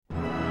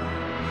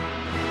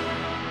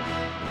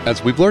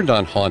As we've learned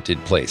on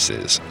Haunted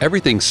Places,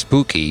 everything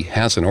spooky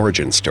has an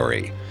origin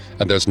story,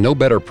 and there's no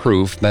better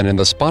proof than in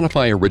the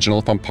Spotify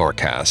original from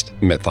Parcast,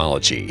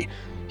 Mythology.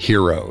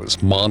 Heroes,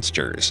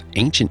 monsters,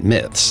 ancient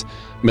myths.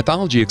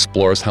 Mythology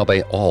explores how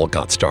they all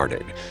got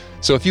started.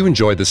 So if you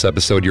enjoyed this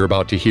episode you're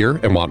about to hear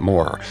and want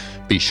more,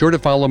 be sure to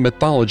follow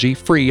Mythology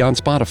free on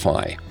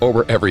Spotify or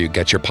wherever you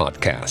get your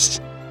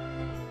podcasts.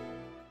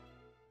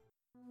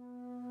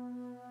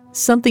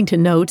 Something to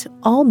note,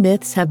 all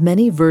myths have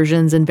many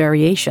versions and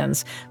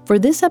variations. For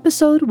this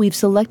episode, we've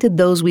selected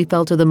those we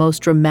felt are the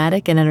most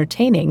dramatic and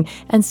entertaining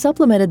and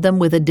supplemented them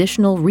with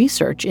additional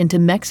research into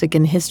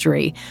Mexican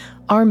history.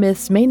 Our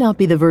myths may not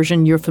be the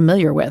version you're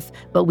familiar with,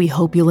 but we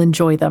hope you'll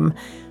enjoy them.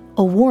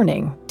 A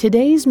warning,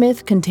 today's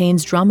myth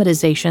contains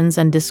dramatizations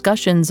and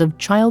discussions of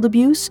child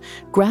abuse,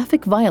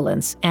 graphic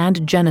violence,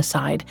 and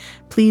genocide.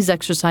 Please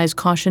exercise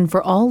caution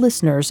for all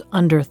listeners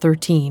under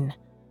 13.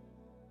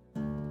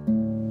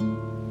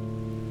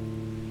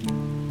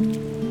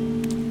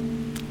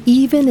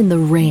 Even in the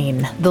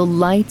rain, the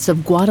lights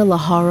of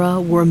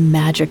Guadalajara were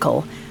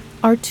magical.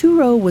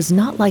 Arturo was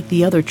not like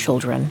the other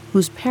children,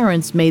 whose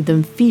parents made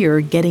them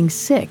fear getting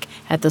sick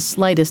at the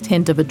slightest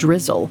hint of a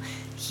drizzle.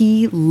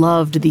 He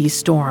loved these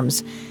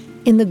storms.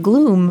 In the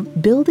gloom,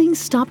 buildings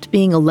stopped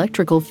being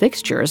electrical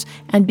fixtures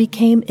and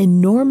became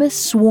enormous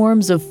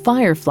swarms of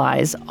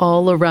fireflies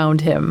all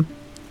around him.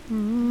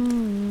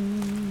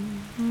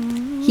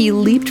 He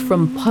leaped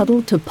from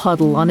puddle to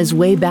puddle on his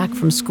way back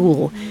from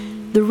school.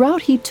 The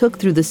route he took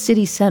through the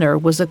city center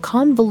was a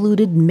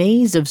convoluted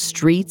maze of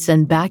streets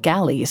and back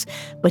alleys,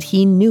 but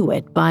he knew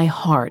it by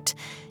heart.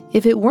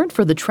 If it weren't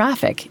for the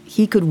traffic,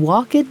 he could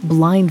walk it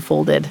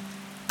blindfolded.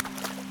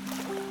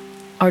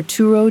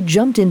 Arturo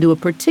jumped into a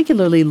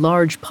particularly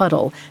large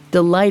puddle,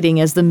 delighting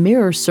as the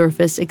mirror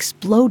surface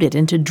exploded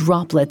into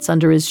droplets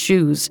under his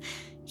shoes.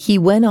 He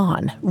went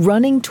on,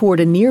 running toward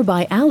a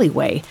nearby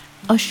alleyway,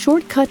 a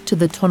shortcut to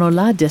the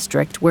Tonalá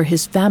district where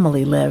his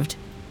family lived.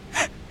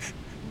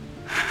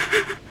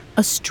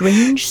 A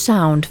strange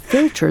sound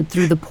filtered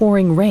through the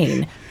pouring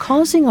rain,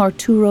 causing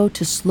Arturo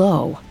to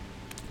slow.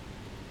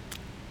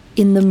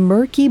 In the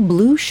murky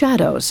blue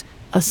shadows,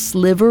 a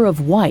sliver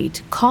of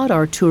white caught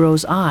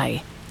Arturo's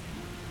eye.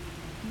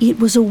 It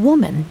was a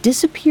woman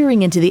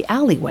disappearing into the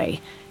alleyway.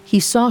 He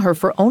saw her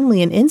for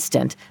only an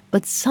instant,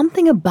 but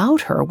something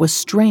about her was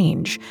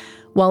strange.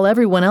 While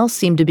everyone else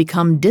seemed to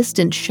become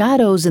distant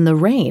shadows in the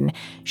rain,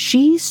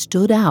 she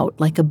stood out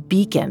like a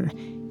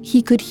beacon.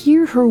 He could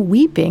hear her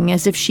weeping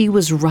as if she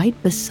was right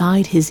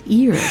beside his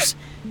ears.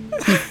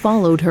 He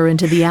followed her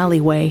into the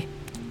alleyway.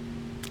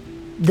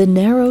 The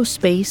narrow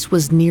space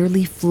was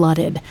nearly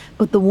flooded,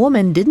 but the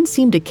woman didn't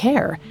seem to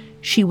care.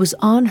 She was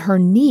on her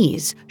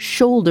knees,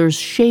 shoulders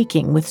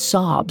shaking with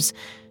sobs.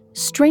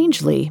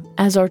 Strangely,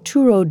 as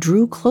Arturo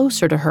drew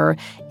closer to her,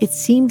 it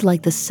seemed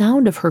like the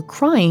sound of her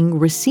crying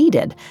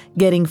receded,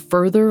 getting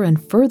further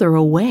and further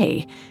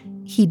away.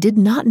 He did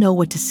not know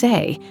what to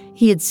say.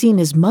 He had seen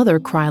his mother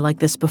cry like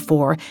this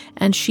before,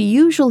 and she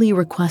usually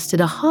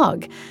requested a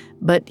hug,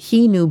 but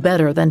he knew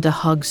better than to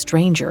hug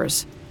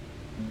strangers.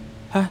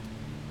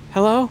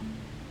 Hello?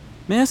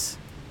 Miss?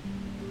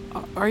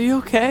 Are you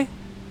okay?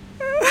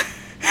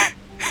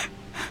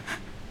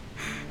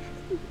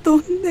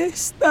 ¿Dónde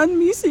están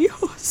mis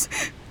hijos?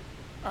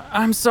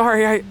 I'm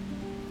sorry,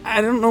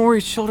 I don't know where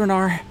your children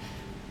are.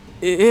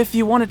 If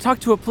you want to talk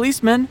to a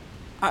policeman,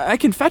 I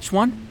can fetch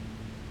one.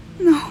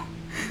 No.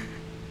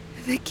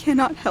 They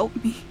cannot help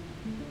me.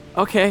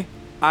 Okay,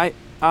 I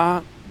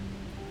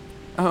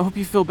hope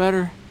you feel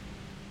better.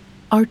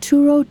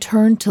 Arturo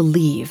turned to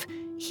leave.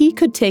 He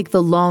could take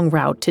the long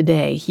route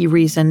today, he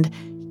reasoned.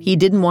 He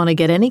didn't want to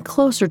get any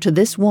closer to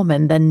this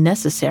woman than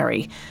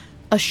necessary.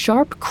 A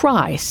sharp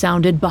cry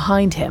sounded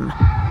behind him.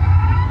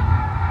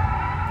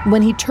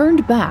 When he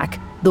turned back,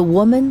 the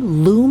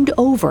woman loomed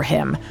over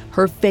him,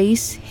 her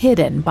face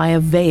hidden by a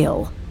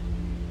veil.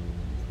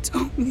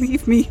 Don't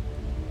leave me.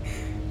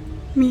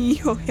 Mi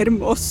hijo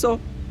hermoso.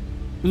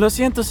 Lo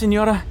siento,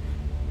 señora.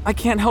 I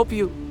can't help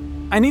you.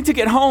 I need to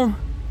get home.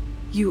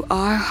 You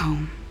are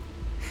home.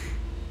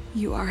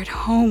 You are at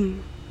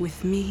home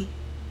with me.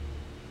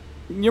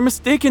 You're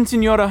mistaken,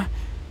 señora.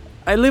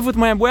 I live with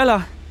my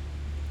abuela.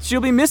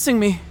 She'll be missing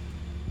me.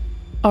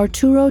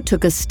 Arturo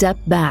took a step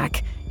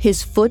back.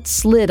 His foot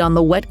slid on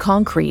the wet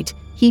concrete.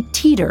 He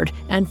teetered,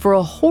 and for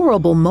a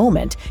horrible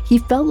moment, he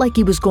felt like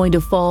he was going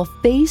to fall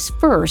face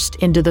first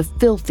into the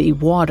filthy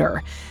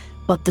water.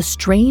 But the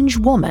strange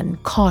woman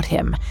caught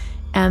him,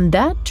 and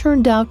that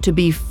turned out to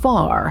be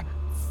far,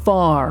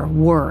 far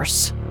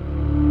worse.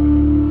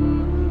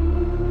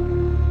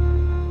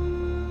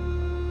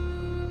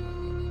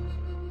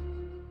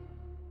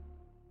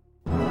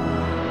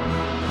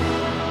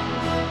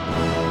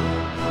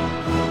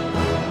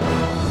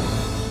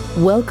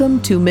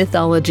 Welcome to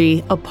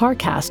Mythology, a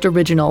Parcast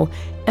original.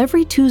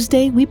 Every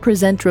Tuesday, we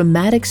present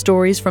dramatic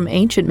stories from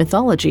ancient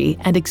mythology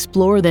and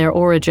explore their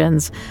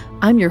origins.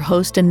 I'm your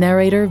host and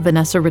narrator,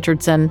 Vanessa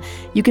Richardson.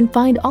 You can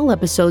find all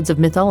episodes of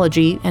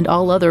Mythology and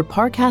all other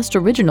Parcast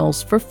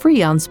originals for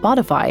free on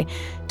Spotify.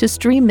 To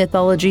stream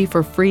Mythology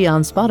for free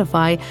on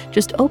Spotify,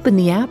 just open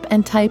the app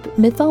and type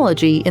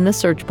Mythology in the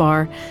search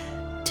bar.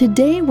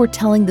 Today, we're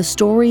telling the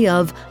story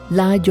of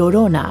La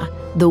Llorona,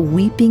 the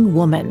weeping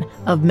woman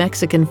of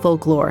Mexican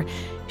folklore.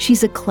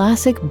 She's a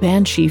classic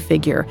banshee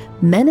figure,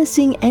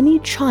 menacing any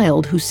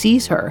child who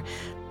sees her.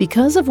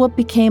 Because of what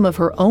became of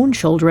her own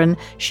children,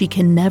 she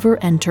can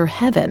never enter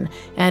heaven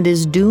and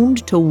is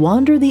doomed to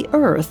wander the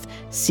earth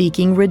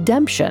seeking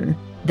redemption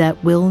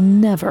that will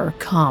never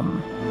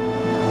come.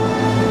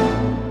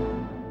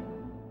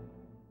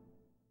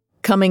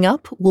 Coming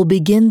up, we'll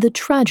begin the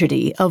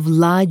tragedy of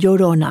La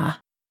Llorona.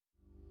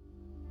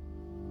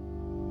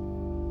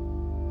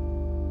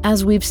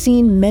 As we've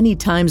seen many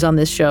times on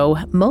this show,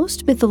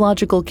 most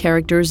mythological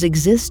characters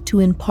exist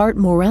to impart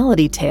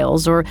morality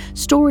tales or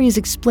stories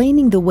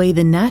explaining the way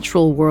the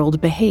natural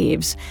world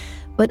behaves.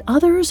 But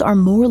others are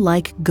more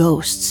like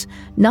ghosts,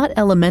 not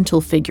elemental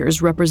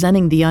figures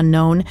representing the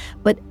unknown,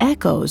 but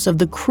echoes of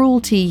the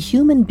cruelty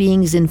human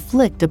beings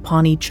inflict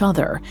upon each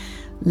other.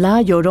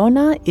 La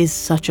Llorona is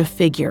such a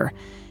figure.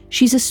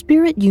 She's a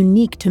spirit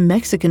unique to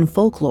Mexican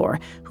folklore,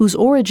 whose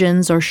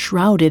origins are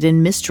shrouded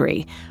in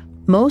mystery.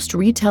 Most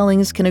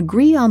retellings can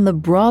agree on the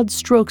broad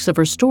strokes of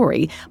her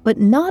story, but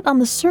not on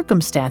the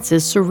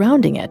circumstances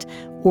surrounding it,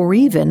 or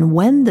even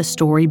when the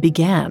story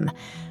began.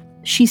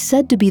 She's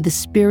said to be the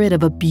spirit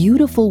of a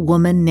beautiful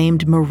woman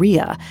named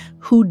Maria,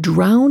 who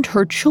drowned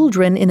her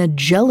children in a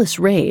jealous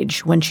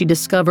rage when she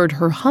discovered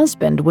her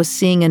husband was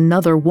seeing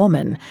another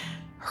woman.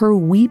 Her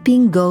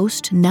weeping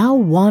ghost now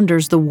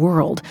wanders the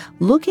world,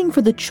 looking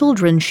for the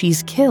children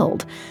she's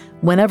killed.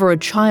 Whenever a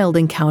child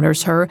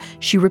encounters her,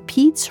 she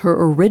repeats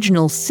her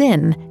original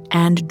sin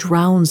and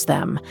drowns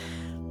them.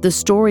 The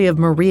story of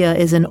Maria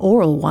is an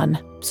oral one,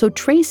 so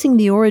tracing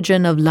the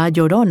origin of La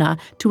Llorona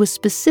to a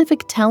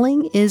specific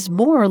telling is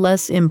more or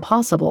less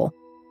impossible.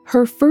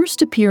 Her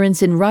first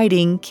appearance in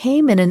writing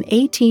came in an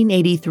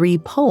 1883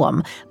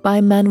 poem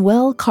by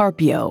Manuel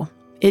Carpio.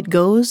 It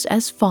goes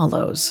as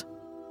follows.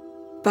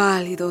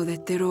 Pálido de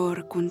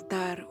terror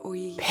contar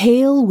oí.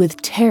 Pale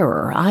with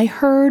terror, I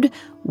heard,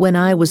 when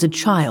I was a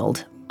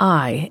child,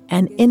 I,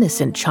 an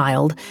innocent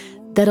child,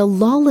 that a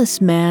lawless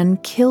man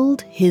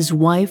killed his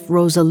wife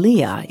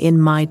Rosalia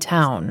in my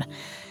town.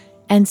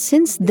 And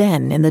since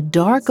then, in the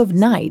dark of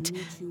night,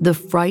 the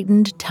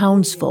frightened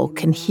townsfolk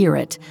can hear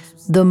it,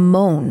 the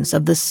moans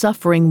of the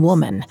suffering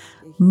woman,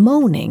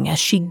 moaning as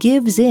she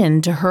gives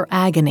in to her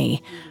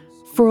agony.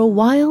 For a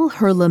while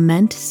her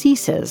lament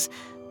ceases,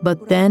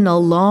 but then a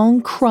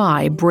long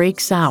cry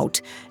breaks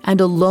out,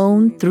 and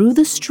alone through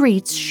the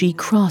streets she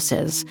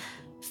crosses,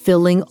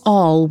 filling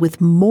all with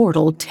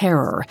mortal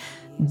terror.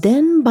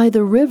 Then by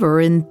the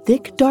river in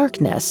thick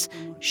darkness,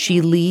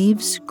 she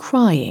leaves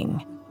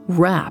crying,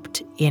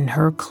 wrapped in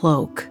her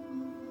cloak.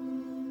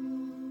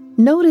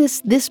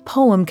 Notice this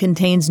poem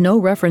contains no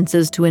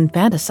references to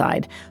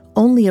infanticide,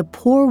 only a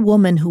poor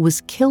woman who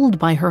was killed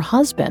by her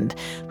husband,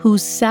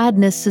 whose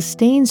sadness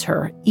sustains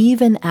her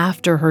even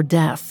after her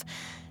death.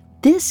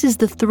 This is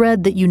the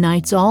thread that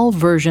unites all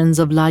versions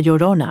of La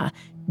Llorona,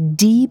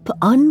 deep,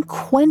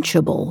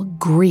 unquenchable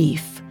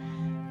grief.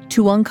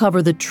 To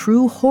uncover the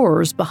true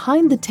horrors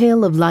behind the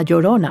tale of La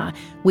Llorona,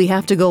 we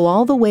have to go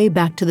all the way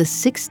back to the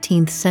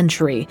 16th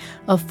century,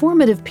 a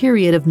formative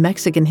period of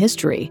Mexican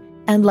history.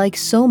 And like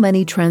so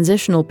many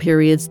transitional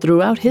periods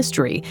throughout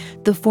history,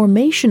 the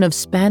formation of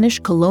Spanish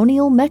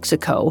colonial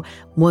Mexico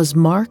was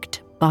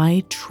marked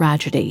by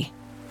tragedy.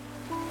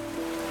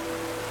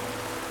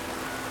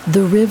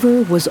 The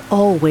river was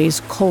always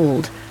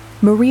cold.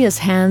 Maria's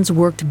hands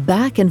worked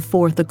back and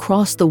forth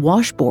across the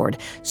washboard,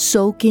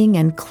 soaking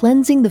and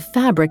cleansing the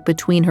fabric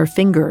between her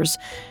fingers.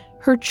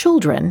 Her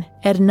children,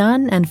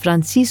 Hernan and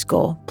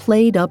Francisco,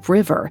 played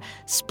upriver,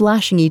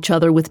 splashing each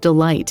other with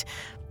delight.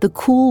 The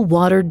cool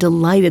water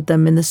delighted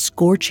them in the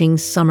scorching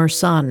summer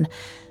sun.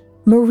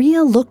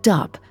 Maria looked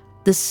up.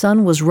 The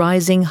sun was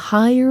rising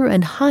higher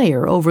and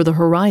higher over the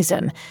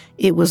horizon.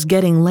 It was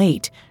getting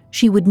late.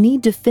 She would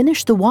need to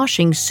finish the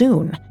washing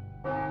soon.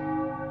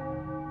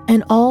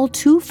 An all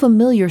too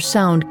familiar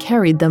sound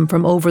carried them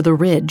from over the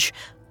ridge,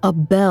 a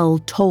bell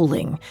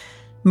tolling.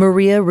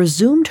 Maria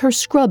resumed her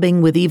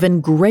scrubbing with even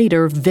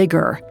greater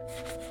vigor.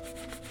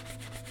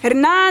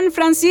 Hernan,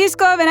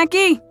 Francisco, ven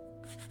aquí.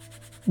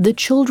 The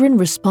children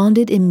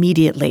responded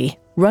immediately,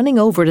 running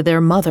over to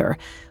their mother.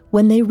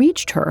 When they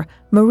reached her,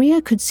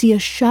 Maria could see a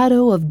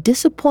shadow of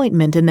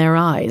disappointment in their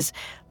eyes.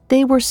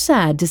 They were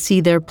sad to see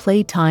their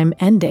playtime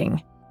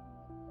ending.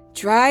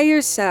 Dry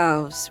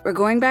yourselves. We're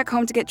going back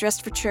home to get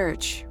dressed for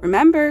church.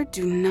 Remember,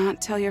 do not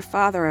tell your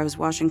father I was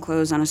washing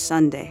clothes on a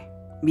Sunday.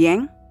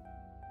 Bien?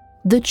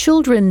 The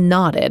children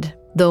nodded,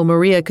 though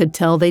Maria could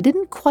tell they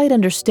didn't quite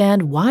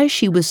understand why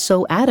she was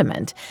so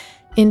adamant.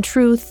 In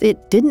truth,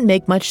 it didn't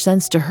make much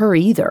sense to her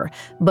either,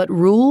 but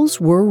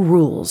rules were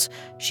rules.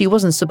 She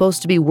wasn't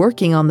supposed to be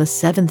working on the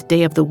 7th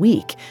day of the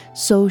week,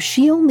 so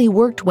she only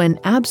worked when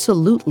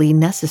absolutely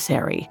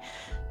necessary.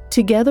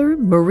 Together,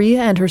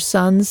 Maria and her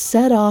sons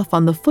set off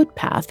on the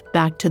footpath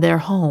back to their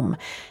home.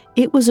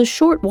 It was a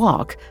short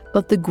walk,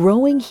 but the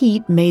growing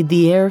heat made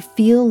the air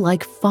feel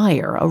like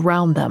fire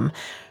around them.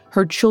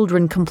 Her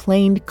children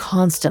complained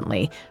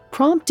constantly,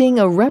 prompting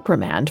a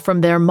reprimand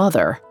from their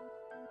mother.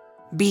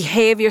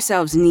 Behave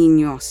yourselves,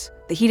 niños.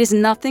 The heat is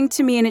nothing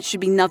to me and it should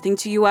be nothing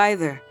to you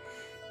either.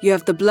 You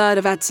have the blood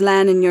of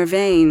Aztlán in your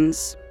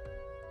veins.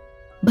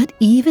 But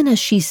even as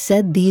she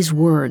said these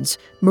words,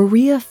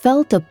 Maria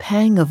felt a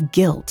pang of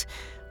guilt.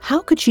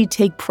 How could she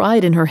take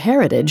pride in her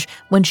heritage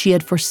when she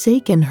had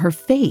forsaken her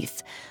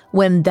faith?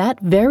 When that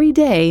very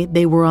day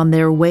they were on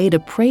their way to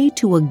pray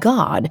to a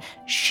god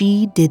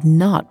she did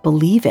not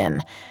believe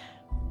in.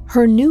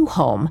 Her new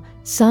home,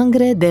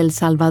 Sangre del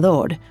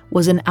Salvador,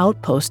 was an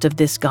outpost of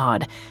this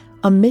god,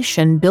 a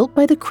mission built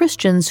by the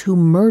Christians who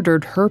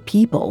murdered her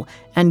people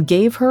and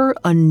gave her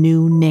a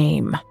new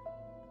name.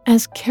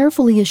 As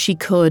carefully as she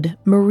could,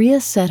 Maria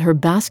set her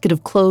basket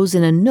of clothes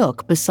in a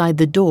nook beside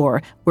the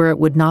door where it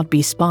would not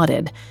be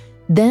spotted.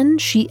 Then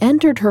she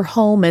entered her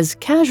home as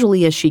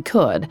casually as she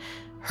could.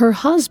 Her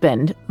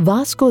husband,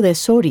 Vasco de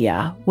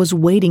Soria, was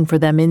waiting for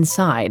them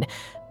inside,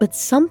 but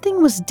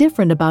something was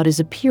different about his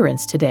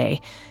appearance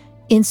today.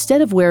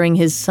 Instead of wearing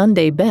his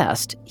Sunday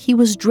best, he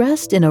was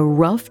dressed in a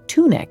rough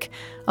tunic.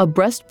 A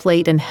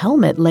breastplate and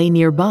helmet lay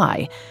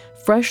nearby,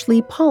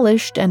 freshly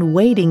polished and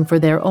waiting for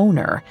their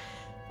owner.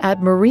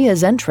 At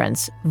Maria's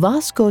entrance,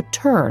 Vasco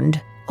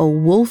turned, a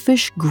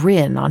wolfish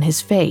grin on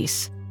his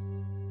face.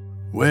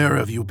 Where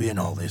have you been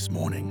all this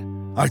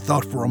morning? I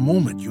thought for a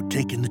moment you'd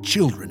taken the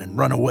children and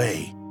run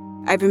away.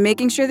 I've been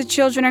making sure the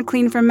children are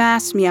clean for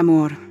Mass, mi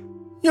amor.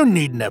 You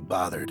needn't have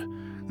bothered.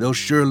 They'll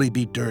surely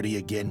be dirty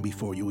again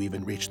before you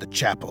even reach the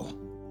chapel.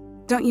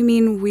 Don't you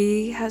mean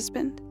we,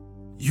 husband?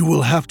 You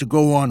will have to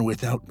go on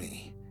without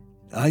me.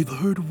 I've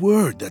heard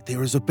word that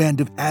there is a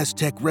band of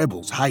Aztec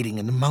rebels hiding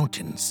in the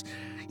mountains.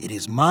 It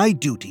is my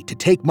duty to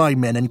take my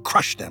men and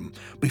crush them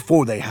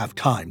before they have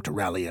time to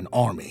rally an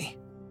army.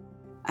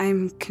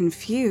 I'm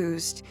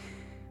confused.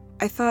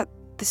 I thought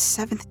the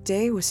 7th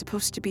day was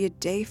supposed to be a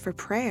day for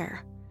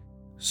prayer.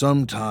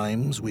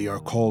 Sometimes we are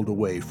called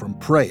away from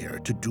prayer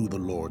to do the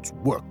Lord's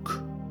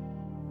work.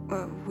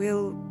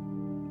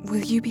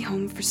 Will you be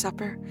home for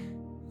supper?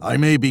 I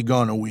may be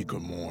gone a week or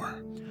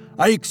more.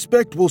 I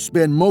expect we'll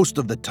spend most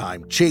of the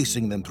time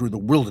chasing them through the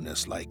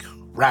wilderness like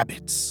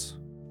rabbits.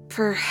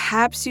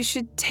 Perhaps you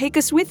should take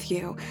us with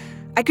you.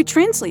 I could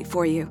translate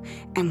for you,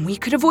 and we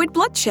could avoid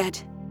bloodshed.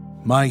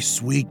 My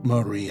sweet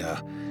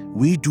Maria,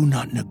 we do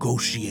not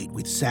negotiate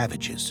with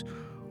savages.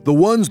 The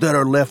ones that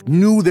are left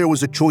knew there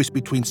was a choice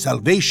between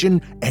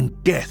salvation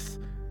and death.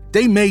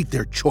 They made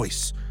their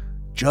choice,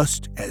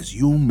 just as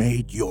you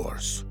made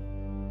yours.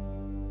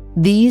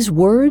 These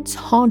words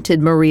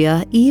haunted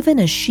Maria even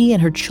as she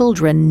and her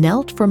children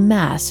knelt for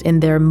Mass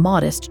in their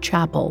modest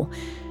chapel.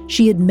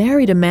 She had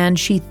married a man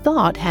she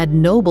thought had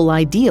noble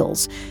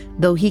ideals,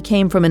 though he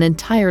came from an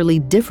entirely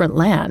different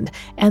land,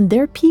 and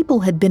their people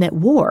had been at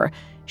war.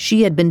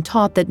 She had been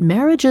taught that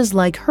marriages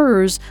like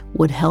hers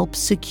would help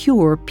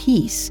secure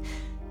peace.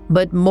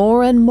 But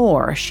more and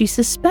more, she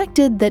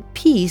suspected that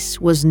peace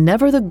was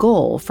never the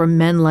goal for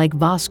men like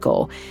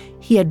Vasco.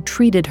 He had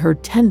treated her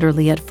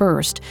tenderly at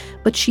first,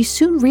 but she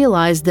soon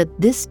realized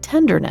that this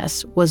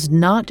tenderness was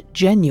not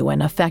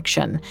genuine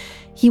affection.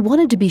 He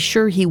wanted to be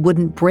sure he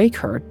wouldn't break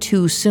her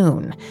too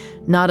soon,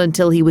 not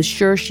until he was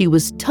sure she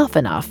was tough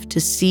enough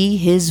to see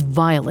his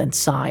violent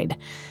side.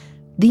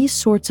 These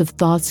sorts of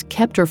thoughts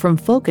kept her from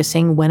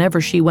focusing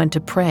whenever she went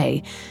to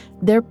pray.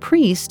 Their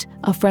priest,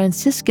 a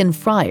Franciscan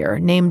friar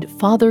named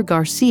Father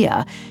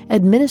Garcia,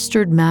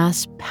 administered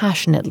Mass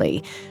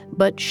passionately,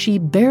 but she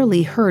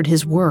barely heard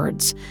his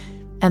words.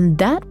 And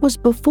that was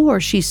before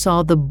she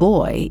saw the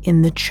boy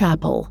in the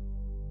chapel.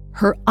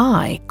 Her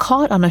eye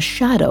caught on a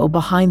shadow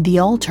behind the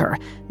altar,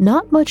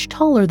 not much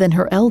taller than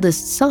her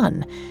eldest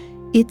son.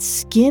 Its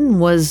skin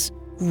was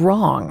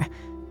wrong.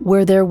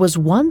 Where there was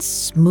once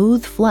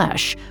smooth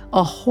flesh,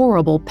 a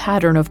horrible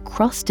pattern of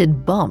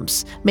crusted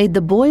bumps made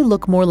the boy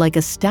look more like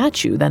a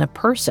statue than a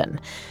person.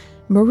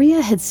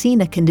 Maria had seen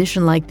a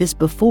condition like this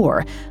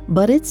before,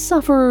 but its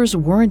sufferers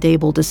weren't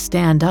able to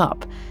stand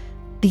up.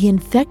 The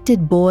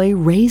infected boy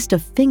raised a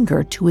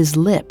finger to his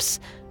lips.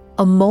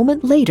 A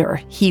moment later,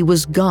 he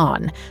was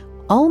gone,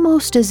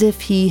 almost as if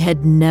he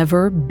had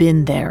never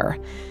been there.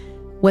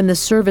 When the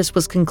service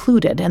was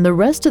concluded and the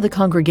rest of the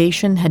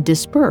congregation had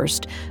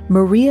dispersed,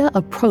 Maria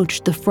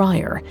approached the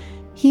friar.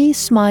 He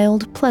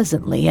smiled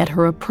pleasantly at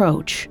her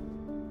approach.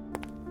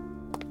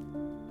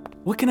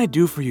 What can I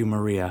do for you,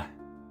 Maria?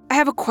 I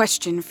have a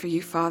question for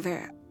you,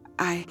 Father.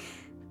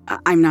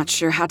 I'm not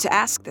sure how to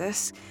ask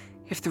this.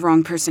 If the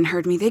wrong person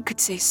heard me, they could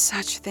say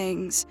such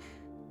things.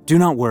 Do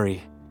not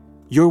worry.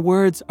 Your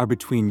words are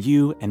between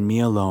you and me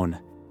alone.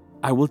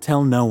 I will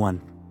tell no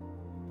one.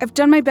 I've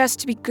done my best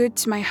to be good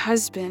to my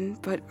husband,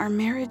 but our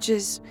marriage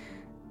is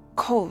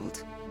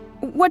cold.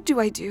 What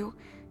do I do?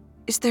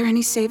 Is there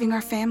any saving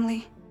our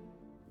family?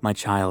 My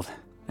child,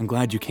 I'm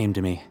glad you came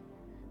to me.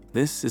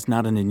 This is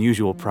not an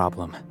unusual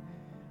problem.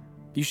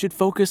 You should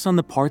focus on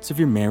the parts of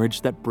your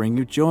marriage that bring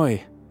you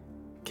joy.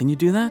 Can you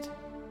do that?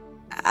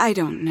 I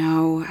don't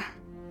know.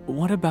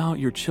 What about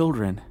your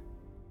children?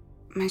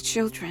 My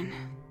children.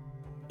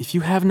 If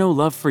you have no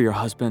love for your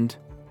husband,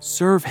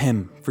 serve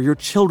him for your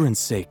children's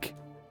sake.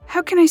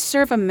 How can I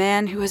serve a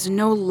man who has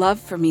no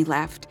love for me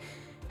left?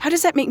 How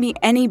does that make me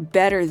any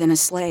better than a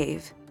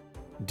slave?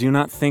 Do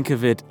not think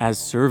of it as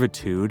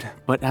servitude,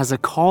 but as a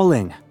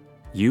calling.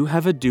 You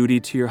have a duty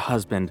to your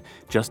husband,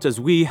 just as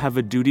we have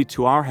a duty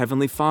to our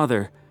Heavenly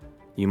Father.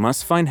 You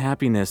must find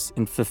happiness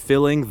in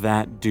fulfilling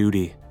that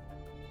duty.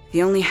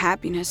 The only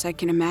happiness I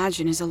can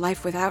imagine is a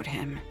life without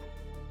him.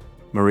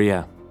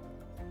 Maria,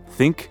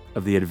 think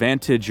of the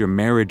advantage your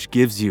marriage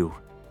gives you.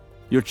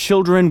 Your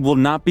children will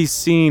not be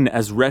seen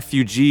as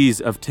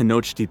refugees of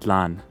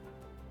Tenochtitlan.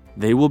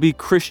 They will be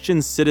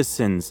Christian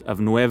citizens of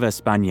Nueva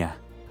España.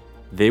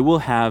 They will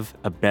have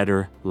a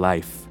better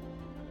life.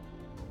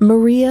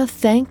 Maria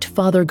thanked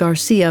Father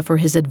Garcia for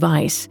his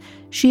advice.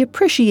 She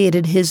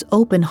appreciated his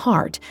open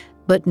heart,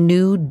 but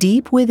knew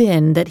deep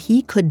within that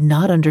he could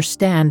not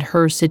understand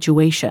her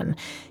situation.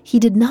 He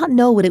did not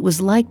know what it was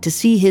like to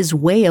see his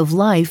way of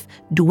life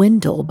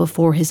dwindle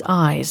before his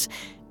eyes,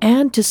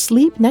 and to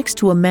sleep next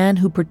to a man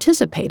who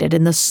participated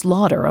in the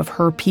slaughter of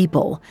her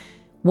people.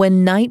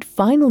 When night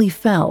finally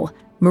fell,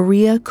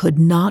 Maria could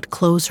not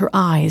close her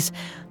eyes.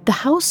 The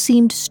house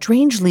seemed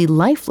strangely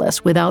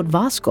lifeless without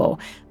Vasco,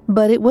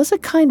 but it was a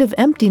kind of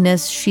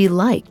emptiness she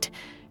liked.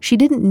 She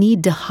didn't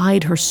need to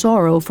hide her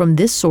sorrow from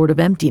this sort of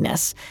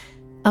emptiness.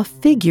 A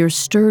figure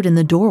stirred in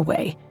the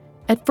doorway.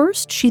 At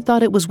first, she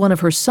thought it was one of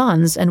her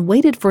sons and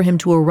waited for him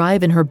to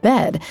arrive in her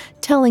bed,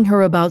 telling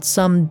her about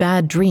some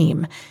bad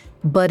dream.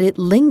 But it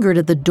lingered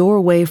at the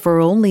doorway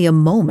for only a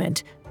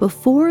moment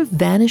before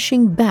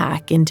vanishing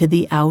back into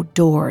the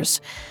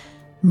outdoors.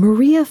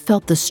 Maria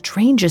felt the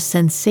strangest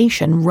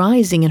sensation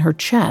rising in her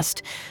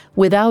chest.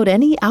 Without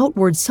any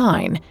outward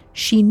sign,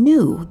 she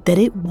knew that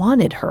it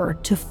wanted her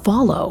to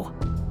follow.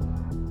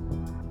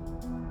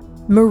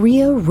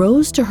 Maria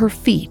rose to her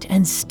feet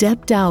and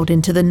stepped out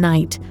into the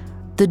night.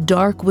 The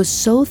dark was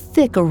so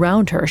thick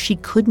around her she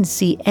couldn't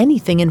see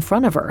anything in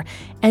front of her,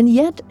 and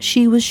yet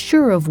she was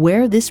sure of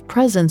where this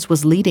presence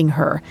was leading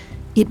her.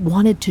 It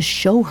wanted to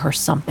show her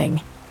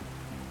something.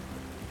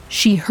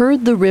 She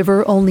heard the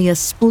river only a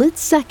split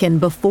second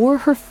before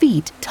her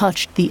feet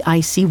touched the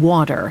icy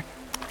water.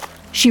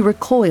 She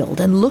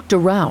recoiled and looked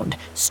around,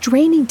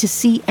 straining to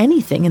see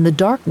anything in the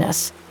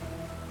darkness.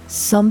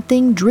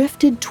 Something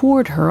drifted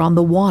toward her on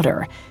the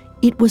water.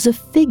 It was a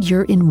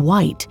figure in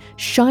white,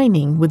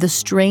 shining with a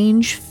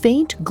strange,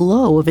 faint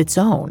glow of its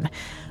own.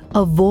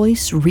 A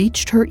voice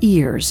reached her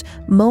ears,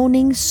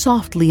 moaning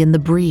softly in the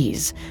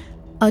breeze.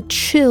 A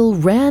chill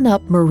ran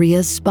up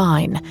Maria's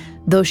spine.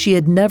 Though she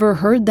had never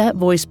heard that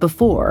voice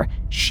before,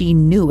 she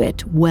knew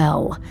it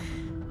well.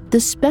 The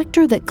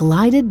specter that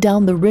glided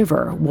down the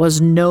river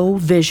was no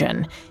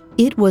vision.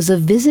 It was a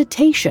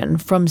visitation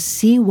from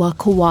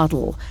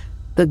Cihuacoatl.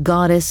 The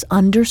goddess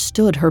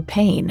understood her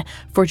pain,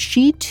 for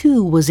she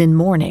too was in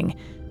mourning,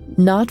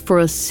 not for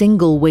a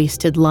single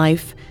wasted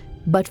life,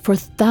 but for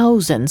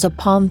thousands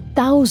upon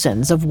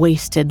thousands of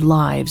wasted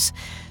lives.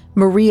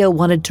 Maria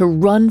wanted to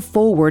run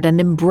forward and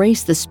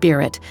embrace the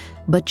spirit,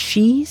 but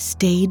she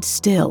stayed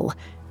still,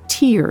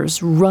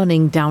 tears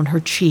running down her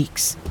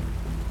cheeks.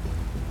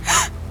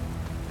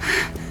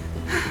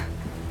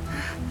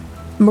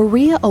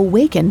 Maria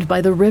awakened by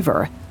the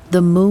river.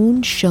 The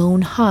moon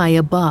shone high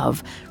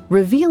above,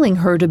 revealing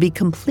her to be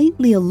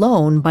completely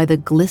alone by the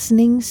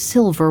glistening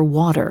silver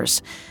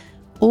waters.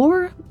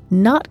 Or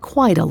not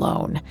quite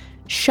alone.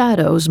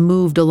 Shadows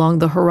moved along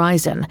the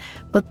horizon,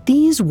 but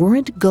these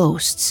weren't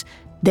ghosts.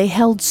 They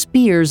held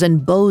spears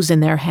and bows in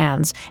their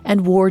hands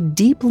and wore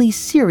deeply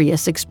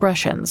serious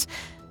expressions.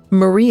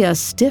 Maria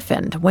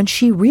stiffened when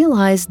she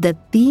realized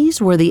that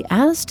these were the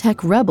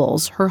Aztec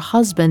rebels her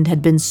husband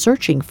had been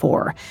searching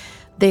for.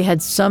 They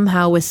had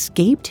somehow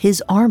escaped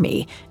his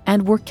army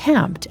and were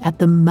camped at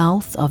the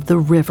mouth of the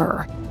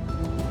river.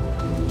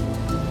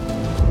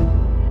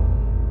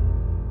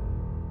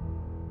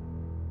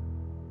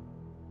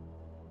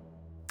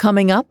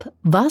 Coming up,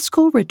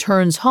 Vasco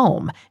returns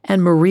home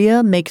and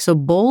Maria makes a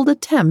bold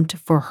attempt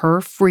for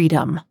her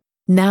freedom.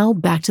 Now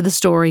back to the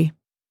story.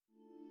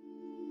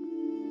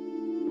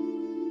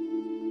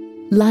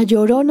 La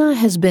Llorona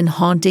has been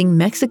haunting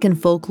Mexican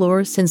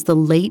folklore since the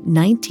late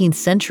 19th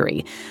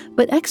century,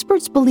 but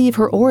experts believe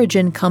her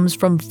origin comes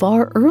from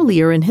far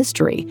earlier in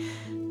history.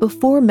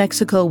 Before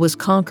Mexico was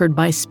conquered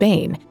by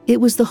Spain, it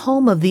was the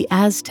home of the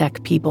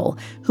Aztec people,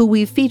 who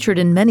we've featured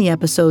in many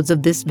episodes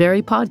of this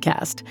very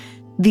podcast.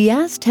 The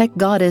Aztec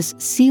goddess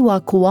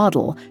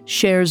Cihuacoatl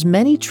shares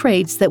many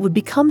traits that would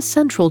become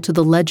central to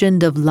the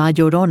legend of La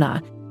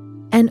Llorona.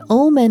 An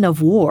omen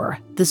of war,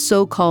 the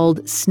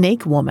so-called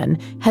snake woman,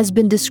 has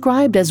been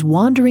described as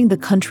wandering the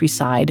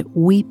countryside,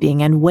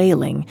 weeping and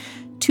wailing.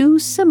 Two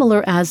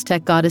similar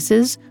Aztec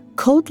goddesses,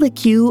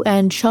 Coatlicue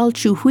and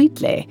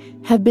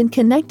Chalchuhuitle have been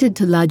connected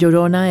to La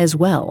Llorona as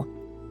well.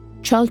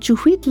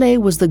 Chalchuhuitle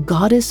was the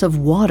goddess of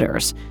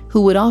waters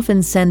who would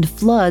often send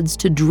floods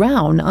to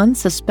drown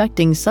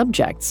unsuspecting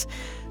subjects.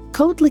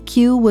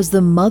 Coatlicue was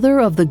the mother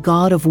of the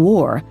god of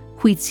war,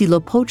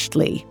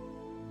 Huitzilopochtli.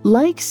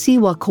 Like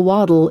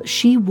Cihuacoatl,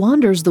 she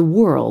wanders the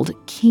world,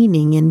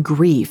 keening in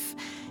grief.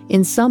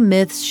 In some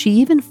myths, she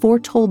even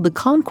foretold the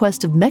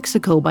conquest of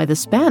Mexico by the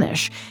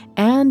Spanish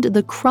and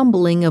the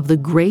crumbling of the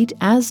great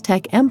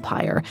Aztec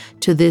Empire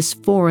to this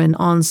foreign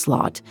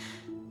onslaught.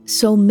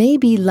 So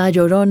maybe La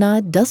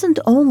Llorona doesn't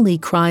only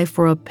cry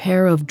for a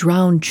pair of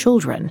drowned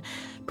children.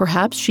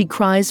 Perhaps she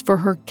cries for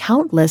her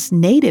countless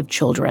native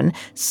children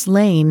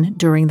slain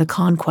during the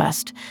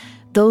conquest,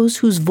 those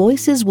whose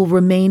voices will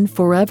remain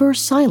forever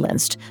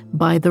silenced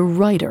by the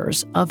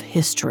writers of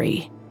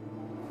history.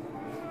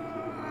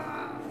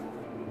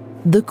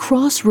 The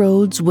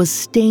crossroads was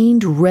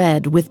stained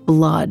red with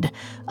blood.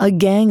 A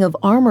gang of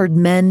armored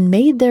men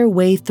made their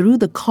way through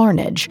the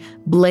carnage,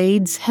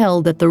 blades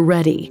held at the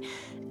ready.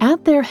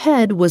 At their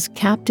head was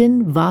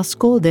Captain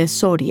Vasco de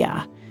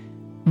Soria.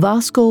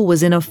 Vasco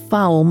was in a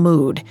foul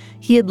mood.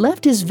 He had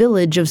left his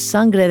village of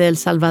Sangre del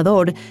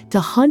Salvador to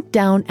hunt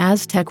down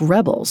Aztec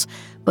rebels,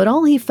 but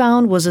all he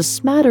found was a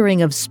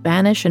smattering of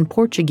Spanish and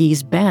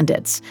Portuguese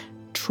bandits,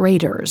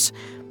 traitors.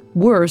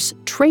 Worse,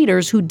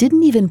 traitors who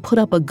didn't even put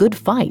up a good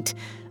fight.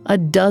 A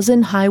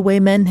dozen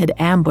highwaymen had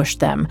ambushed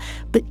them,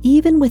 but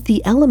even with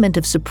the element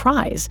of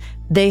surprise,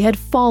 they had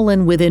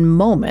fallen within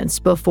moments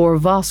before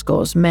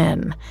Vasco's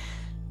men.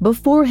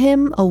 Before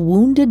him, a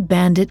wounded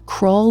bandit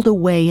crawled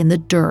away in the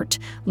dirt,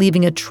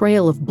 leaving a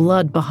trail of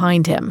blood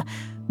behind him.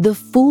 The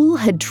fool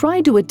had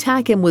tried to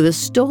attack him with a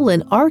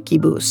stolen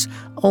arquebus,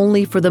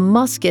 only for the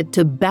musket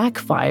to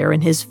backfire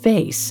in his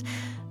face.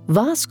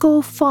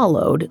 Vasco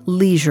followed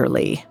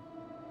leisurely.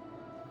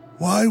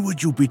 Why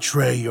would you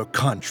betray your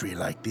country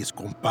like this,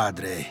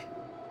 compadre?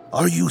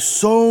 Are you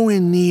so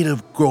in need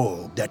of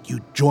gold that you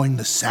join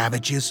the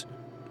savages?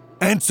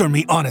 Answer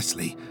me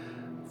honestly,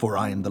 for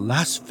I am the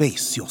last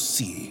face you'll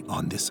see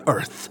on this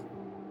earth.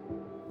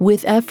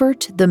 With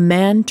effort, the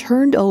man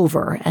turned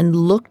over and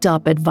looked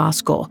up at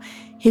Vasco.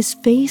 His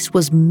face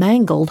was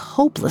mangled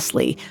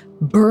hopelessly,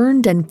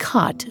 burned and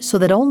cut so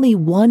that only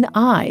one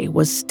eye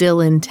was still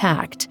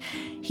intact.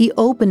 He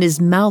opened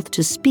his mouth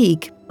to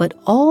speak, but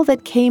all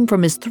that came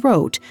from his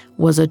throat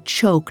was a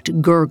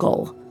choked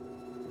gurgle.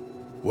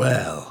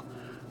 Well,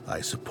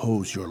 I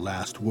suppose your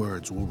last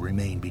words will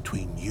remain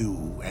between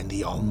you and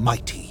the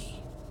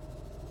Almighty.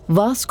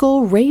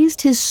 Vasco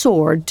raised his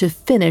sword to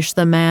finish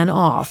the man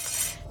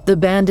off. The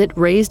bandit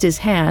raised his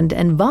hand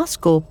and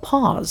Vasco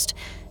paused.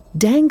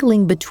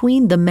 Dangling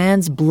between the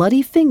man's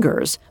bloody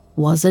fingers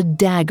was a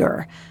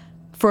dagger.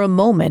 For a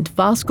moment,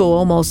 Vasco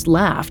almost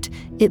laughed.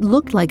 It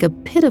looked like a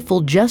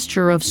pitiful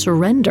gesture of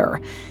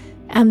surrender.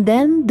 And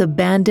then the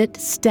bandit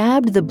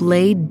stabbed the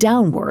blade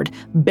downward,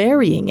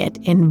 burying it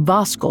in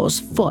Vasco's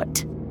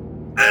foot.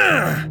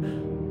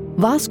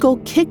 Vasco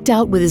kicked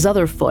out with his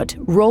other foot,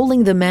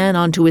 rolling the man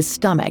onto his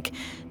stomach.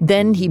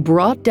 Then he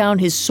brought down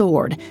his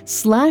sword,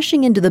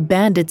 slashing into the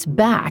bandit's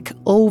back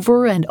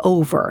over and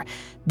over.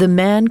 The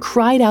man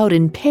cried out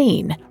in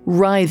pain,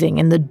 writhing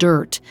in the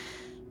dirt.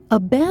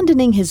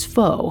 Abandoning his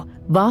foe,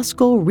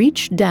 Vasco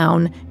reached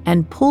down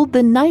and pulled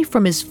the knife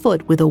from his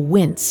foot with a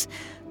wince.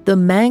 The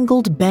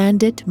mangled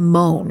bandit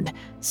moaned,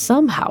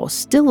 somehow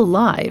still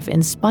alive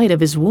in spite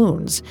of his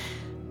wounds.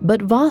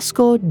 But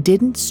Vasco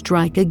didn't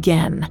strike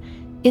again.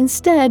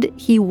 Instead,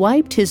 he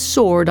wiped his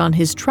sword on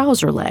his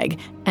trouser leg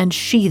and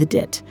sheathed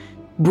it.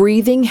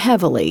 Breathing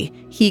heavily,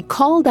 he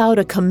called out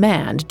a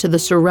command to the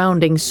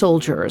surrounding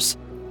soldiers.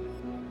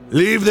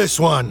 Leave this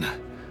one.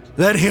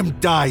 Let him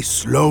die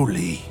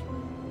slowly.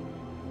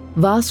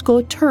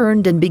 Vasco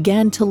turned and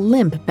began to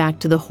limp back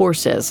to the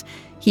horses.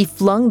 He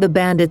flung the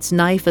bandit's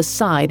knife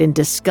aside in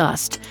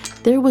disgust.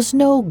 There was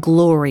no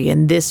glory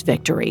in this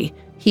victory.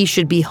 He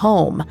should be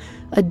home.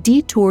 A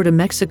detour to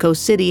Mexico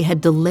City had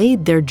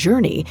delayed their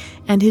journey,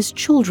 and his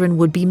children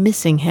would be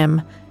missing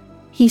him.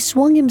 He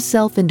swung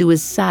himself into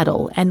his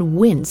saddle and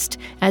winced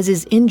as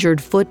his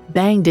injured foot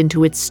banged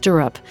into its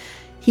stirrup.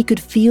 He could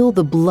feel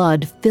the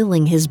blood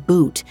filling his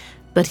boot,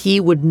 but he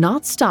would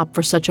not stop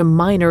for such a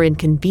minor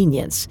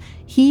inconvenience.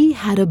 He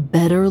had a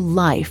better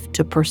life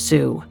to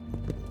pursue.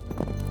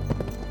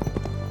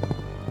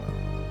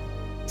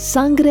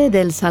 Sangre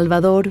del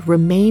Salvador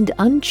remained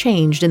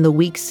unchanged in the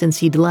weeks since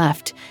he'd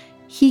left.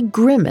 He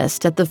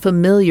grimaced at the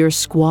familiar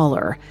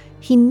squalor.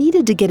 He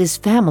needed to get his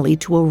family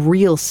to a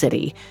real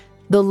city.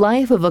 The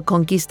life of a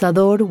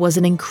conquistador was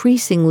an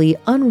increasingly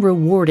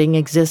unrewarding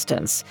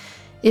existence.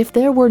 If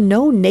there were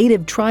no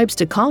native tribes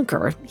to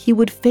conquer, he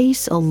would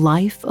face a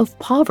life of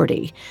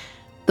poverty.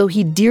 Though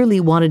he dearly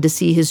wanted to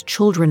see his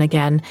children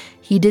again,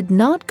 he did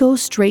not go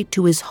straight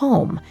to his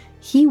home.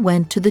 He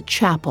went to the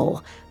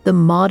chapel, the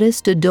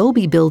modest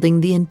adobe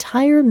building the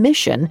entire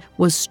mission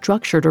was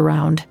structured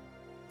around.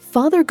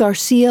 Father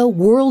Garcia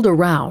whirled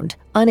around,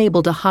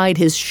 unable to hide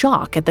his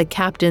shock at the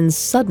captain's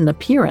sudden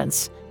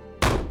appearance.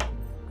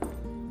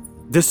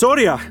 De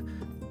Soria!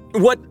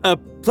 What a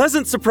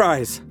pleasant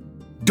surprise!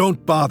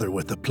 Don't bother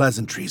with the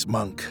pleasantries,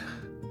 monk.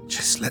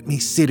 Just let me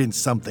sit in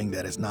something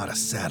that is not a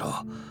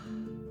saddle.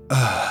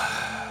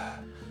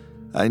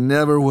 I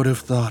never would have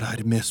thought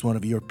I'd miss one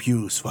of your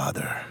pews,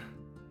 Father.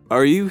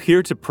 Are you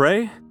here to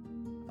pray?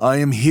 I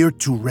am here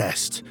to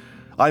rest.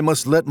 I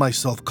must let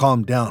myself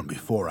calm down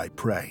before I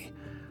pray.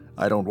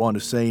 I don't want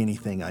to say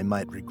anything I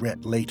might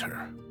regret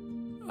later.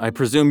 I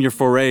presume your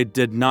foray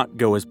did not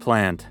go as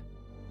planned.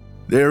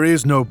 There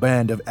is no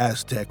band of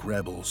Aztec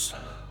rebels.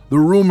 The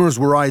rumors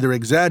were either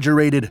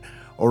exaggerated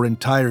or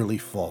entirely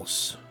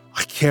false.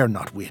 I care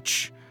not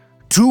which.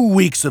 2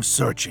 weeks of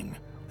searching,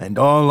 and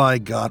all I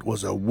got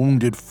was a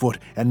wounded foot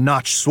and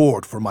notched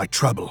sword for my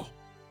trouble.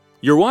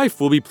 Your wife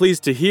will be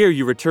pleased to hear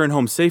you return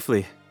home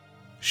safely.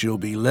 She'll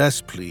be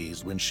less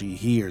pleased when she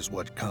hears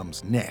what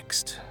comes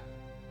next.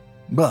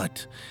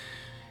 But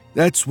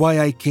that's why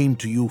I came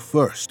to you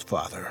first,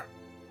 Father.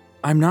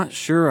 I'm not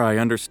sure I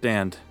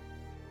understand.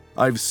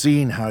 I've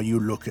seen how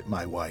you look at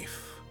my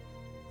wife.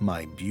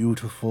 My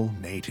beautiful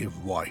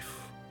native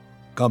wife.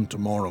 Come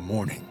tomorrow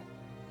morning.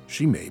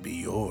 She may be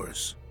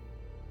yours.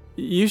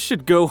 You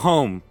should go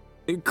home.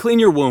 Clean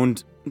your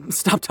wound.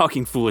 Stop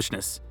talking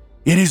foolishness.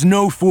 It is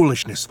no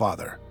foolishness,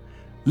 Father.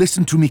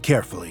 Listen to me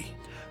carefully.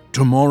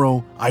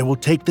 Tomorrow, I will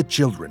take the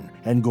children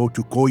and go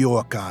to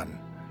Coyoacán.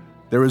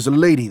 There is a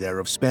lady there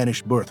of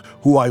Spanish birth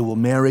who I will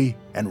marry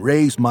and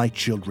raise my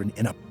children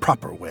in a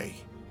proper way.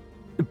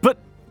 But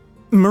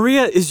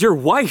Maria is your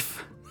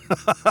wife.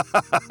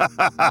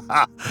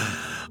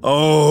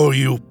 Oh,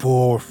 you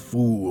poor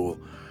fool.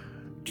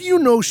 Do you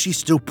know she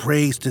still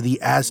prays to the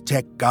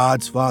Aztec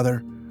gods,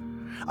 Father?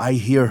 I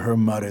hear her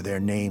mutter their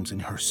names in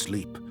her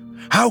sleep.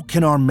 How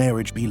can our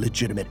marriage be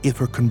legitimate if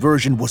her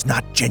conversion was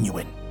not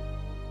genuine?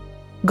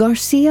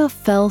 Garcia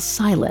fell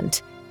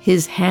silent.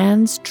 His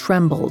hands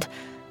trembled.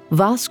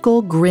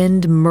 Vasco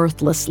grinned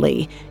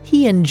mirthlessly.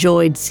 He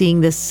enjoyed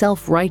seeing this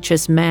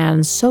self-righteous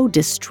man so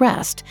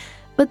distressed,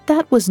 but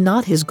that was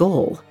not his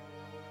goal.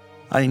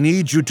 I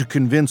need you to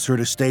convince her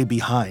to stay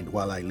behind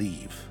while I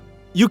leave.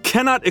 You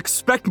cannot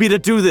expect me to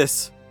do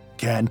this.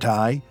 Can't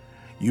I?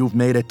 You've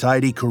made a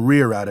tidy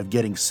career out of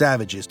getting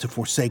savages to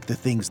forsake the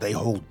things they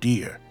hold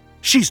dear.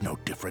 She's no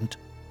different.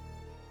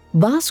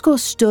 Vasco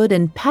stood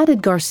and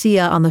patted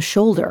Garcia on the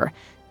shoulder.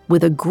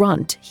 With a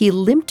grunt, he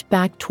limped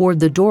back toward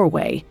the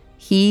doorway.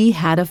 He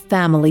had a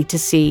family to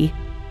see.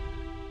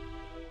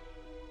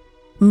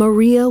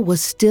 Maria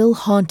was still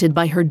haunted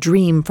by her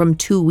dream from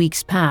 2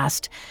 weeks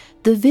past.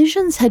 The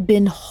visions had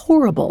been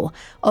horrible,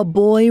 a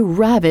boy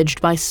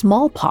ravaged by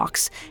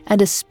smallpox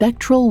and a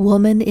spectral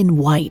woman in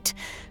white.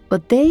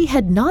 But they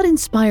had not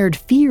inspired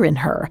fear in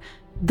her.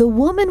 The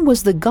woman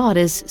was the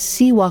goddess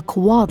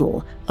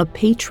Cihuacoatl, a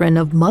patron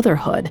of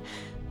motherhood.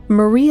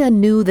 Maria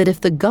knew that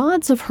if the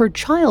gods of her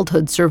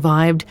childhood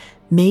survived,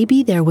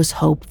 maybe there was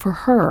hope for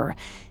her.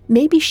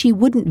 Maybe she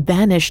wouldn't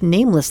vanish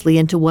namelessly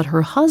into what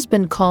her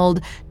husband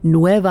called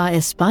Nueva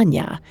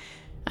España.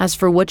 As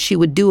for what she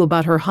would do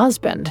about her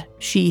husband,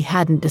 she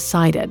hadn't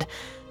decided.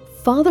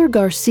 Father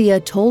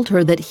Garcia told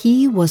her that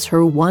he was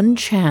her one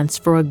chance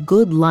for a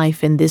good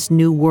life in this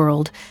new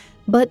world,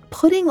 but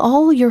putting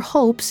all your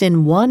hopes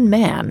in one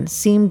man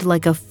seemed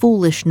like a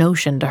foolish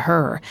notion to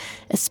her,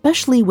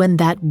 especially when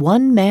that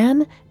one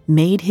man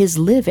made his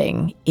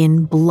living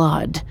in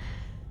blood.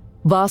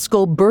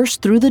 Vasco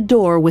burst through the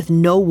door with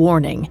no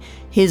warning.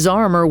 His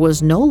armor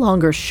was no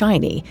longer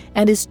shiny,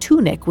 and his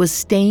tunic was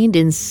stained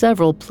in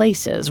several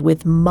places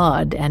with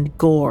mud and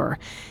gore.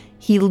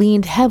 He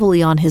leaned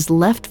heavily on his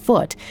left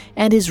foot,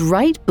 and his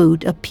right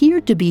boot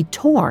appeared to be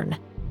torn.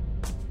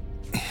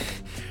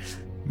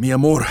 Mi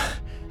amor,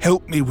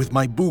 help me with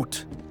my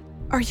boot.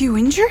 Are you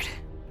injured?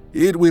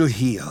 It will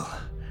heal.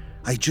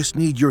 I just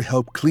need your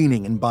help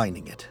cleaning and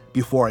binding it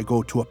before I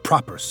go to a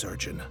proper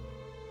surgeon.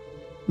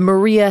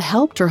 Maria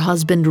helped her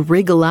husband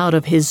wriggle out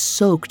of his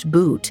soaked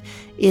boot.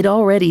 It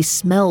already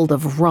smelled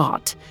of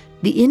rot.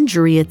 The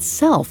injury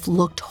itself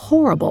looked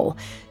horrible.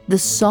 The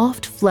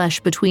soft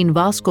flesh between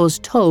Vasco's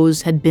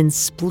toes had been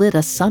split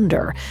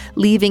asunder,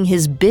 leaving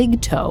his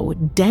big toe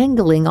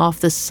dangling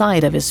off the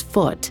side of his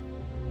foot.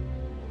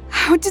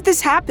 How did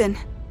this happen?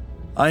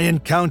 I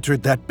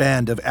encountered that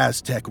band of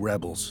Aztec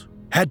rebels.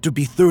 Had to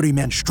be 30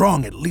 men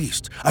strong at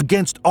least,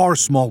 against our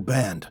small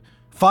band.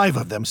 5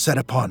 of them set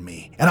upon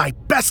me, and I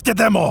bested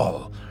them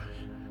all.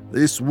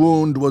 This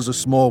wound was a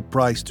small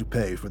price to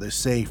pay for the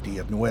safety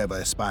of Nueva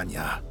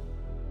España.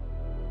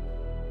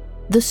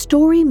 The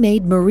story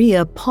made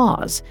Maria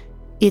pause.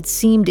 It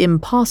seemed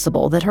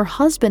impossible that her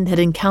husband had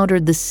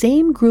encountered the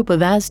same group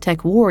of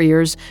Aztec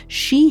warriors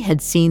she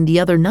had seen the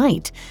other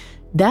night.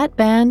 That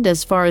band,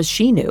 as far as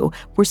she knew,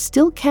 were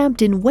still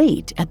camped in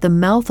wait at the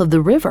mouth of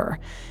the river.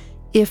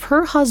 If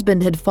her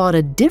husband had fought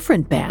a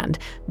different band,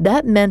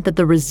 that meant that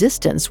the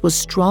resistance was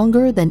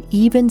stronger than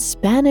even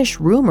Spanish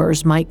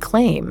rumors might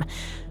claim.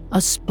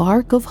 A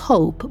spark of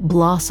hope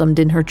blossomed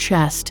in her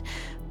chest,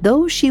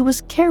 though she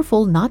was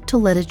careful not to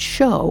let it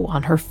show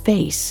on her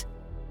face.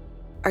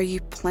 Are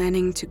you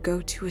planning to go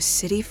to a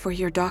city for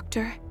your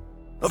doctor?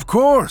 Of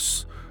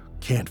course.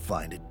 Can't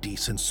find a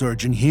decent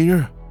surgeon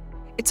here.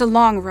 It's a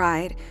long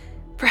ride.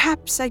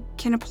 Perhaps I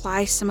can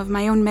apply some of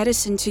my own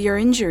medicine to your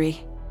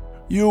injury.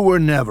 You were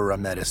never a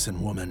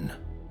medicine woman.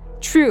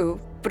 True,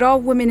 but all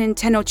women in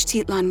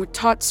Tenochtitlan were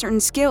taught certain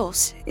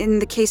skills in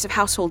the case of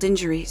household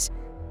injuries.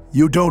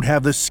 You don't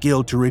have the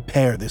skill to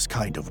repair this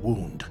kind of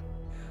wound.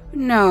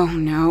 No,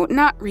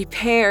 not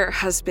repair,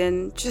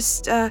 husband.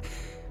 Just,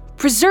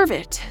 preserve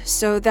it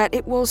so that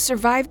it will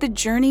survive the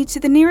journey to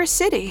the nearest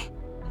city.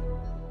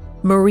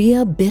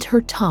 Maria bit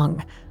her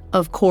tongue.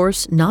 Of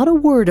course, not a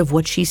word of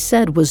what she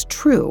said was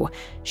true.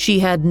 She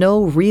had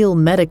no real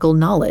medical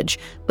knowledge,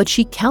 but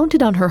she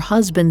counted on her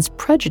husband's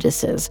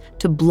prejudices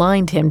to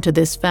blind him to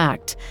this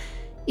fact.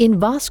 In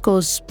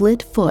Vasco's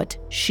split foot,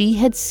 she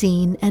had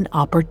seen an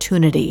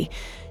opportunity.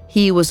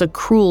 He was a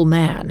cruel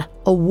man,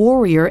 a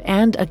warrior,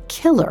 and a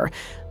killer.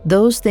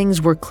 Those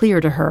things were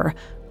clear to her.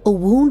 A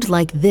wound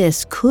like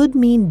this could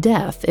mean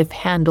death if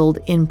handled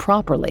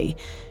improperly.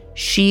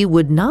 She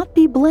would not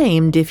be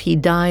blamed if he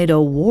died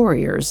a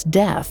warrior's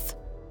death.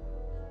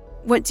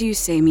 What do you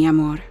say, mi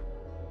amor?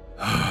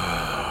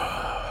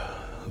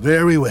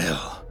 Very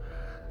well,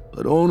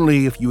 but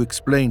only if you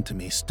explain to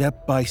me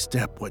step by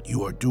step what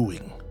you are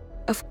doing.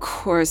 Of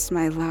course,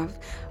 my love.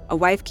 A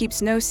wife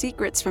keeps no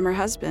secrets from her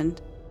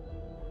husband.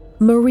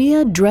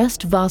 Maria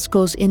dressed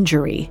Vasco's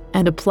injury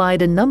and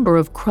applied a number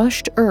of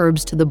crushed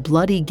herbs to the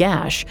bloody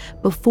gash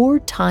before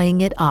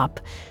tying it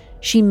up.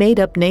 She made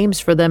up names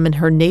for them in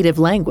her native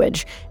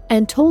language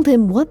and told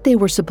him what they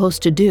were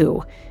supposed to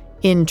do.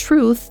 In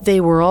truth, they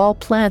were all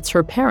plants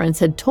her parents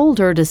had told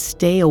her to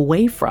stay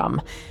away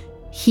from.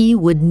 He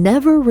would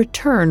never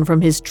return from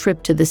his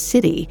trip to the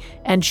city,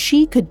 and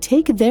she could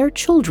take their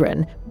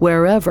children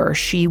wherever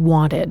she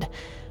wanted.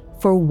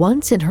 For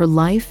once in her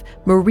life,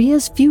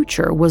 Maria's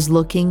future was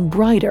looking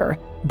brighter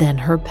than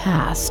her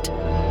past.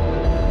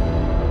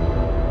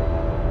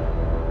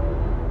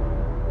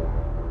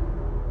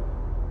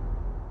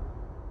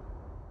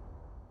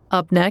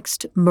 Up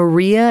next,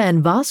 Maria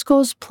and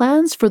Vasco's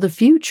plans for the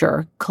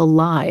future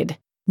collide.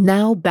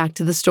 Now back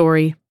to the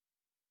story.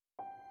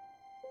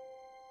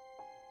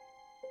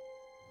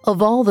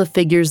 Of all the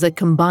figures that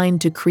combined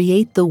to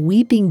create the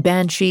weeping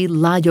banshee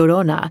La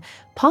Llorona,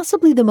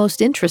 possibly the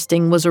most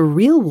interesting was a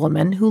real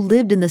woman who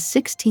lived in the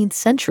 16th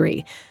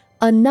century,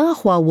 a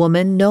Nahua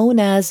woman known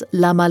as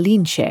La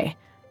Malinche.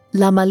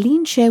 La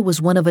Malinche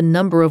was one of a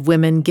number of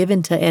women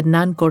given to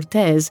Hernán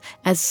Cortés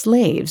as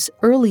slaves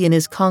early in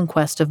his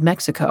conquest of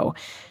Mexico.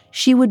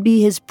 She would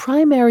be his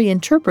primary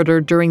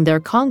interpreter during their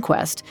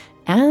conquest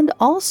and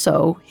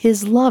also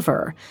his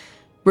lover.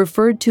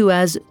 Referred to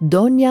as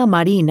Doña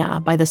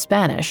Marina by the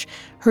Spanish,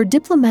 her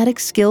diplomatic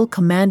skill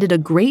commanded a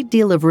great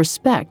deal of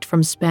respect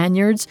from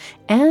Spaniards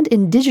and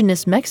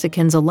indigenous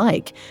Mexicans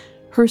alike.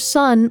 Her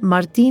son,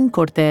 Martín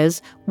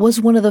Cortés,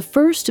 was one of the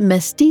first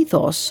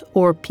mestizos,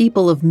 or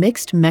people of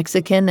mixed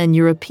Mexican and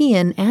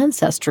European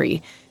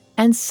ancestry,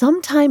 and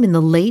sometime in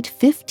the late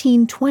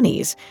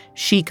 1520s,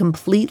 she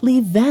completely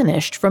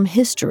vanished from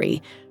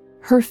history.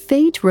 Her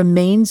fate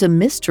remains a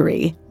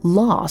mystery,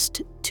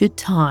 lost to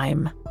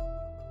time.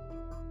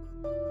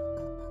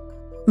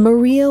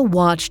 Maria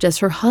watched as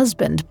her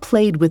husband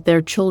played with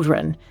their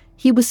children.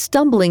 He was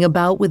stumbling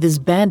about with his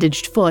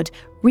bandaged foot,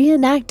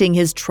 reenacting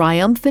his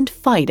triumphant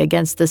fight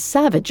against the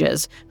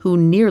savages who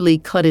nearly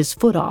cut his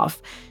foot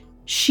off.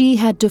 She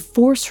had to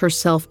force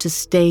herself to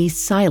stay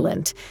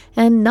silent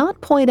and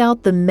not point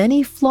out the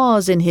many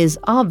flaws in his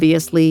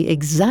obviously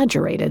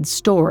exaggerated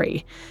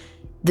story.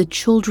 The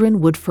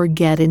children would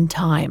forget in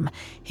time.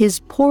 His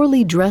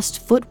poorly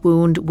dressed foot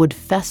wound would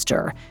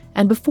fester,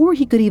 and before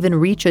he could even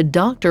reach a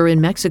doctor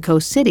in Mexico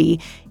City,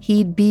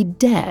 he'd be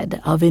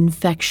dead of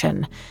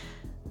infection.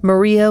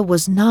 Maria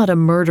was not a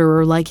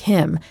murderer like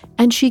him,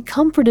 and she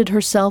comforted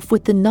herself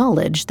with the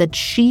knowledge that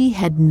she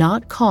had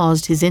not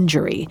caused his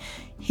injury.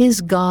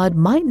 His God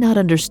might not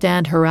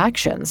understand her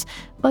actions,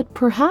 but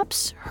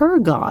perhaps her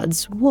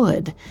gods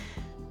would.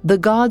 The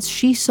gods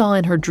she saw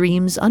in her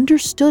dreams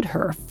understood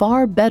her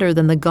far better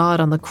than the God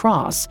on the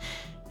cross.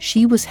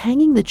 She was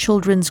hanging the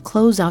children's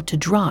clothes out to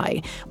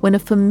dry when a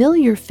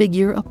familiar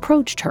figure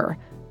approached her,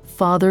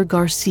 Father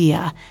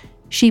Garcia.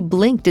 She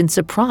blinked in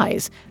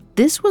surprise.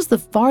 This was the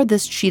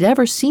farthest she'd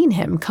ever seen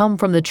him come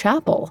from the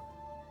chapel.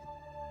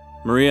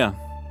 Maria,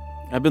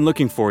 I've been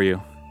looking for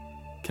you.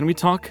 Can we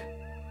talk?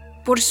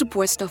 Por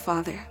supuesto,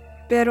 Father.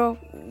 Pero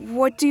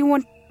what do you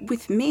want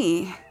with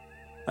me?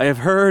 I have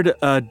heard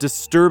a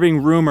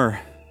disturbing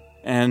rumor,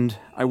 and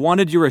I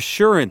wanted your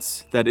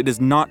assurance that it is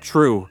not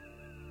true.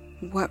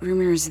 What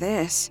rumor is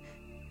this?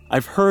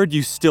 I've heard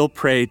you still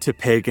pray to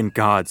pagan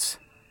gods,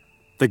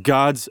 the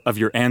gods of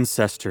your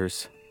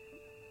ancestors.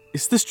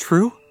 Is this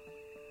true?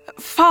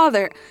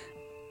 Father,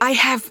 I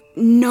have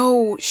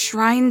no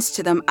shrines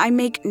to them. I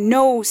make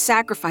no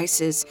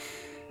sacrifices.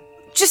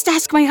 Just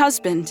ask my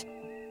husband.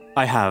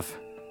 I have.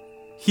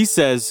 He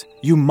says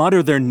you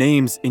mutter their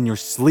names in your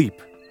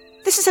sleep.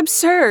 This is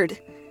absurd.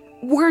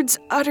 Words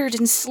uttered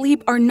in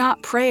sleep are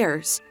not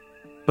prayers.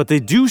 But they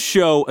do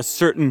show a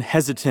certain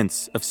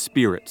hesitance of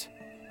spirit.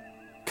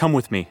 Come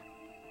with me.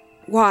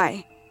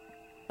 Why?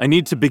 I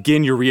need to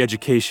begin your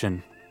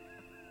re-education.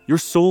 Your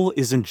soul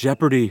is in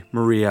jeopardy,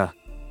 Maria,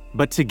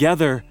 but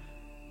together,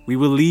 we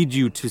will lead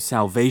you to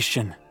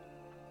salvation.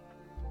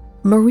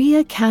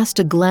 Maria cast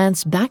a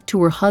glance back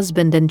to her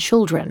husband and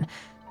children.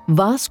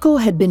 Vasco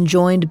had been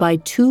joined by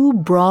 2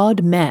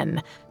 broad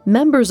men,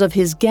 members of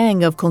his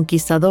gang of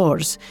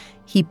conquistadors.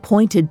 He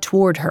pointed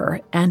toward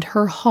her, and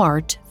her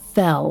heart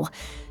fell.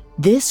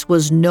 This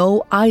was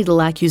no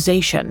idle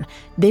accusation.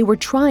 They were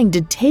trying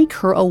to take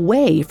her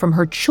away from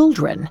her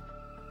children.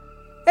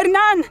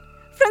 Hernan!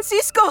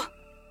 Francisco!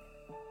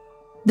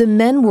 The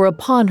men were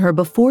upon her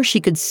before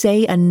she could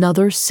say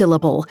another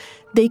syllable.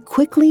 They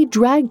quickly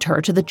dragged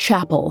her to the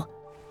chapel.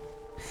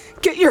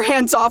 Get your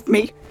hands off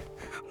me!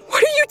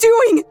 What are you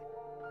doing?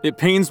 It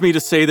pains me to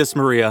say this,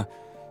 Maria,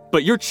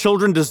 but your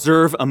children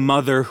deserve a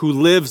mother who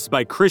lives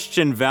by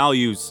Christian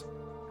values.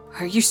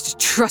 I used to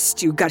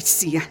trust you,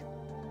 Garcia.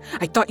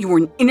 I thought you were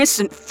an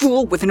innocent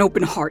fool with an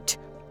open heart.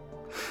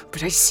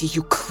 But I see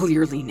you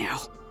clearly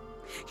now.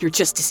 You're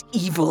just as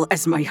evil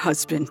as my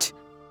husband.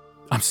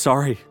 I'm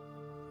sorry.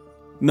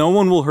 No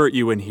one will hurt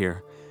you in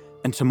here,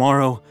 and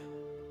tomorrow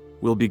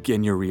we'll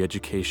begin your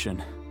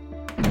re-education.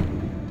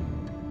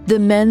 The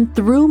men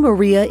threw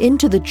Maria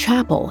into the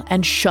chapel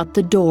and shut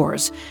the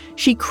doors.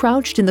 She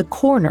crouched in the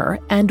corner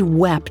and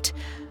wept.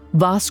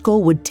 Vasco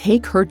would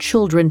take her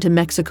children to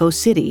Mexico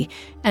City,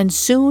 and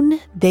soon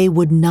they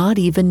would not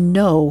even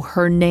know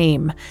her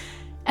name.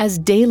 As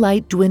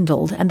daylight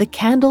dwindled and the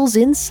candles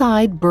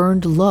inside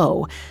burned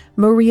low,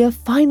 Maria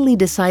finally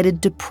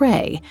decided to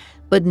pray,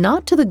 but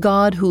not to the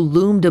God who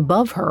loomed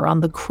above her on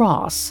the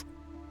cross.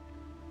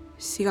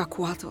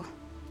 Sigacuatl,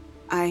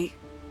 I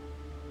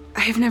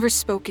have never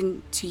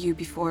spoken to you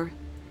before.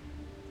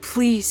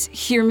 Please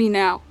hear me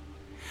now.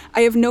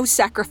 I have no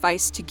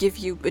sacrifice to give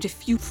you, but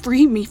if you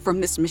free me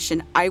from this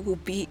mission, I will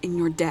be in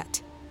your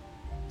debt.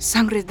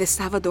 Sangre de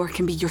Salvador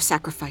can be your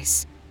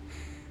sacrifice.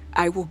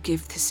 I will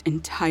give this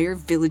entire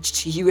village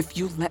to you if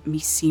you let me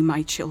see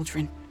my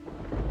children.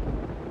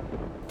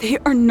 They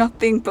are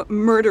nothing but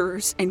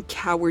murderers and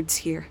cowards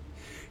here.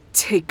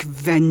 Take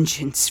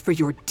vengeance for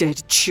your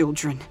dead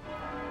children.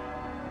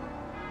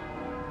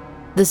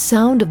 The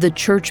sound of the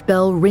church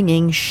bell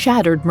ringing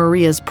shattered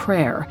Maria's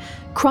prayer.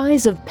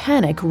 Cries of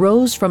panic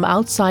rose from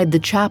outside the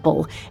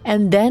chapel,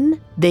 and then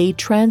they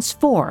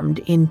transformed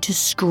into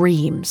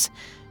screams.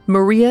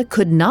 Maria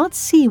could not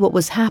see what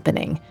was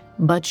happening,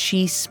 but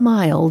she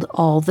smiled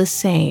all the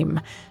same.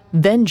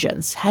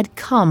 Vengeance had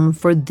come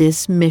for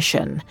this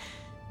mission.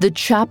 The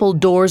chapel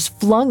doors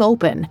flung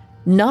open,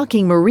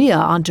 knocking Maria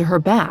onto her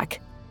back.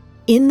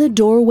 In the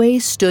doorway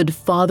stood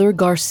Father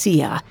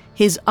Garcia.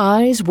 His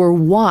eyes were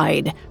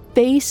wide,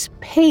 face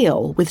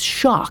pale with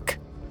shock.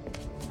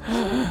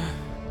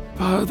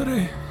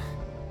 Padre.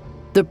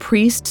 The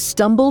priest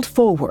stumbled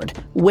forward,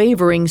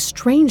 wavering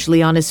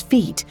strangely on his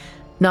feet.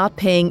 Not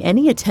paying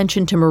any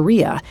attention to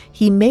Maria,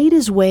 he made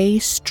his way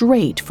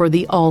straight for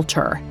the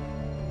altar.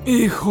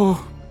 Hijo.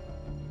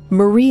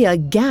 Maria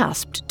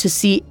gasped to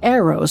see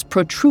arrows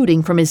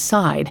protruding from his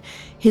side.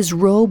 His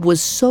robe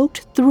was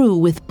soaked through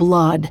with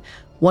blood.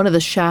 One of the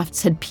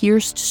shafts had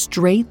pierced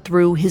straight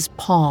through his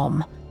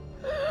palm.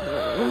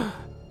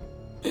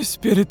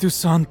 Espíritu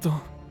Santo.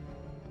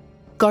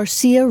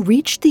 Garcia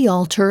reached the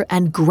altar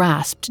and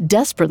grasped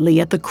desperately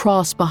at the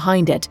cross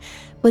behind it,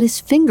 but his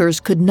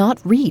fingers could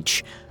not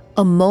reach.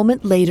 A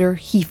moment later,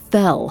 he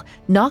fell,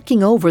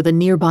 knocking over the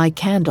nearby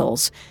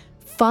candles.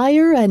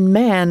 Fire and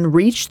man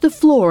reached the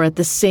floor at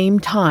the same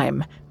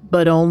time,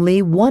 but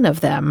only one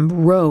of them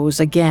rose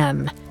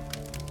again.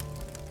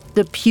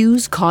 The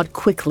pews caught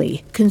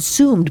quickly,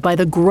 consumed by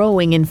the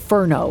growing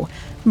inferno.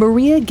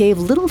 Maria gave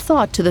little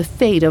thought to the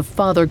fate of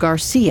Father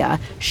Garcia.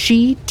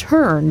 She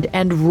turned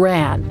and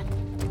ran.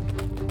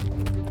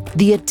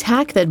 The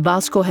attack that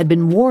Vasco had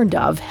been warned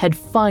of had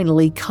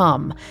finally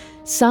come.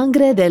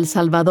 Sangre del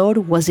Salvador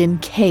was in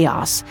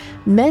chaos.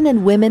 Men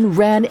and women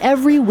ran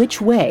every which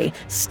way,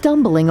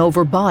 stumbling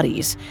over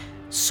bodies.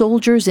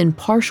 Soldiers in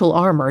partial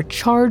armor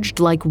charged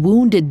like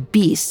wounded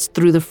beasts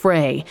through the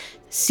fray,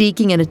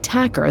 seeking an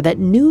attacker that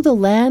knew the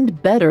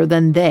land better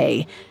than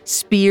they.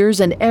 Spears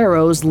and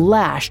arrows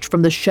lashed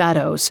from the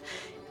shadows.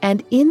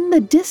 And in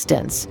the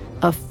distance,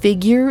 a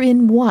figure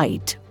in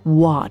white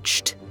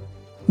watched.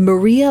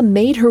 Maria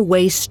made her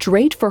way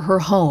straight for her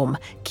home,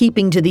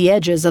 keeping to the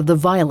edges of the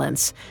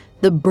violence.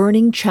 The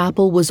burning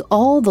chapel was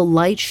all the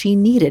light she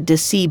needed to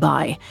see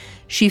by.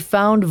 She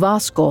found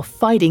Vasco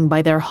fighting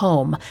by their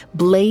home,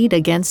 blade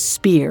against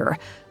spear.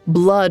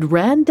 Blood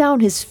ran down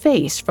his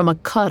face from a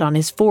cut on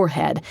his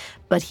forehead,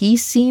 but he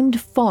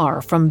seemed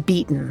far from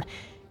beaten.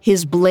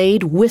 His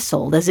blade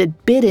whistled as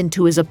it bit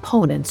into his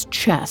opponent's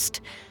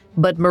chest.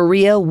 But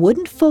Maria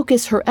wouldn't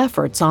focus her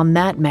efforts on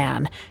that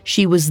man.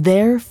 She was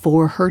there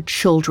for her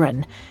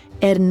children.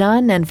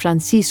 Hernan and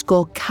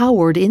Francisco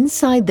cowered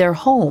inside their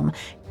home,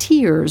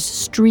 tears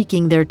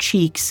streaking their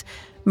cheeks.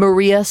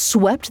 Maria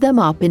swept them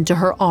up into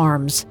her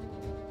arms.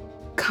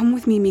 Come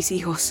with me, mis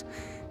hijos.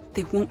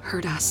 They won't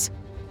hurt us.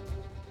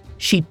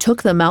 She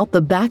took them out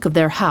the back of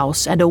their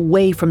house and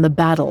away from the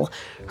battle.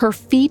 Her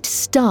feet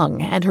stung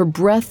and her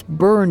breath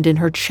burned in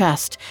her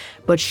chest,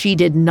 but she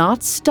did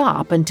not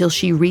stop until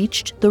she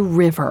reached the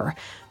river,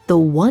 the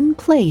one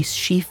place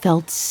she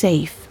felt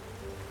safe.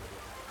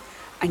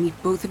 I need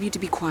both of you to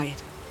be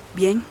quiet.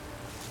 Bien?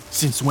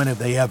 Since when have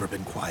they ever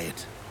been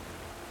quiet?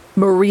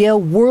 Maria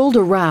whirled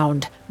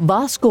around.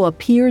 Vasco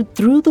appeared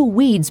through the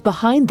weeds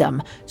behind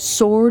them,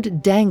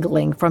 sword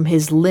dangling from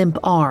his limp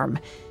arm.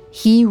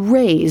 He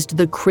raised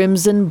the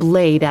crimson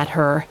blade at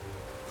her.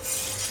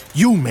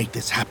 You made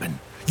this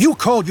happen. You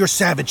called your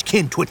savage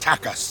kin to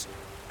attack us.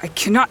 I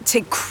cannot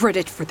take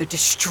credit for the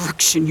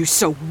destruction you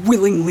so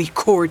willingly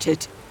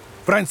courted.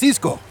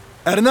 Francisco,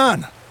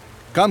 Hernan,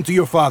 come to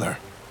your father.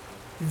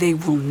 They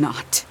will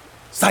not.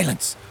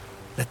 Silence.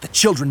 Let the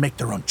children make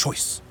their own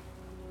choice.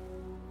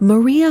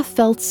 Maria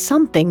felt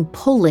something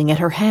pulling at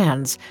her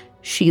hands.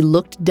 She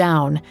looked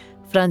down.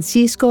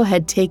 Francisco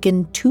had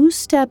taken 2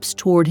 steps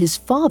toward his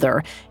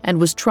father and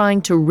was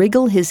trying to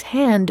wriggle his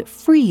hand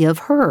free of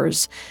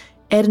hers.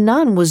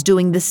 Hernan was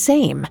doing the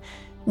same.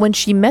 When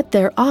she met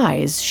their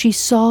eyes, she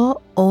saw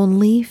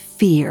only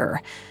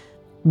fear.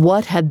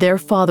 What had their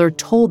father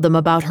told them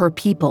about her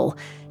people?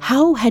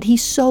 How had he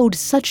sowed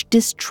such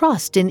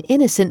distrust in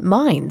innocent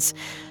minds?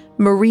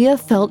 Maria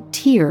felt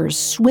tears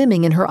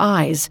swimming in her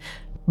eyes.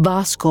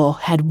 Vasco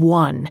had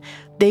won.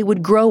 They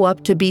would grow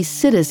up to be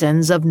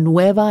citizens of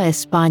Nueva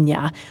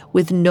España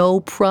with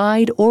no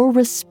pride or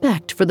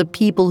respect for the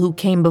people who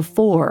came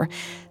before.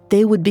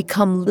 They would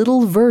become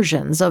little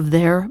versions of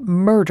their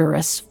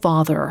murderous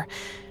father.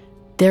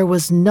 There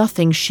was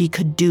nothing she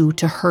could do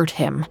to hurt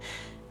him.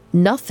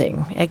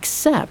 Nothing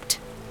except...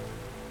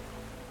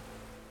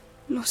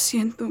 Lo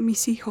siento,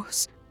 mis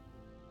hijos.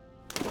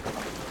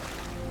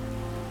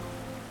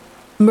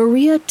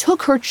 Maria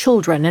took her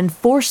children and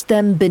forced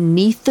them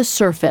beneath the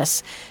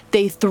surface.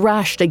 They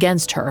thrashed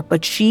against her,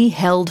 but she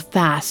held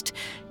fast.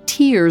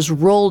 Tears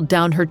rolled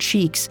down her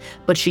cheeks,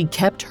 but she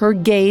kept her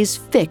gaze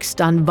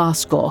fixed on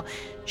Vasco.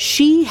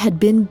 She had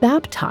been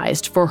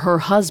baptized for her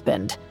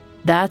husband.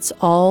 That's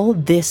all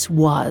this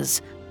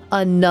was.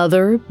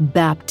 Another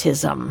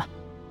baptism.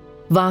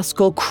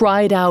 Vasco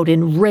cried out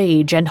in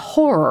rage and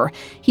horror.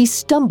 He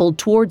stumbled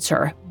towards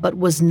her, but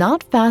was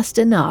not fast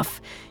enough.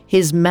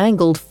 His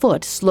mangled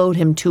foot slowed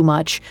him too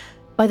much.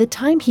 By the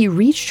time he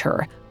reached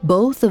her,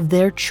 both of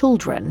their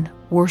children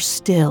were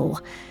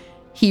still.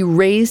 He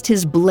raised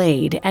his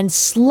blade and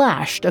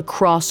slashed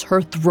across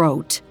her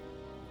throat.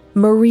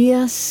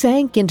 Maria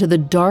sank into the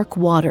dark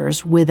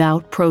waters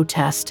without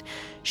protest.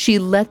 She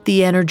let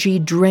the energy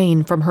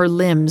drain from her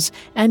limbs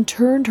and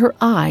turned her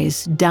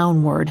eyes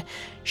downward.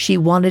 She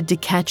wanted to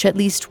catch at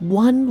least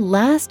one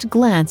last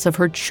glance of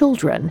her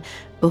children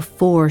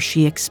before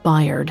she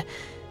expired.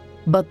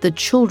 But the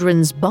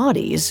children's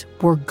bodies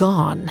were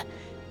gone.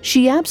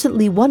 She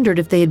absently wondered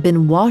if they had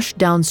been washed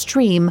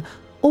downstream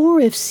or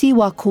if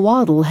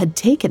Cihuacoatl had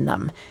taken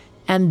them.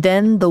 And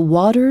then the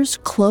waters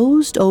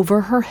closed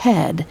over her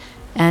head,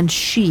 and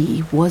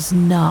she was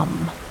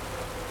numb.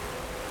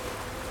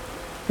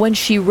 When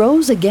she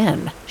rose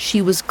again,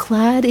 she was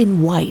clad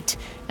in white,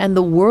 and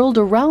the world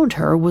around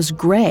her was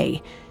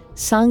gray.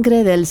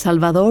 Sangre del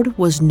Salvador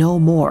was no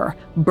more,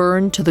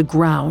 burned to the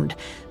ground,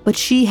 but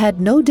she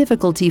had no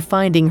difficulty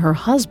finding her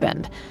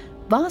husband.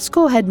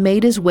 Vasco had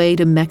made his way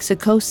to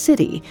Mexico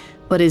City,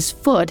 but his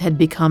foot had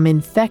become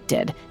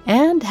infected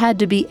and had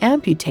to be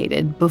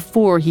amputated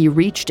before he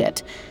reached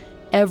it.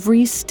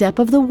 Every step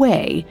of the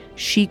way,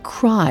 she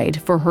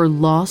cried for her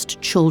lost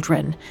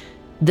children.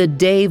 The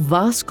day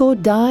Vasco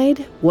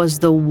died was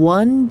the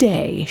one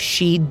day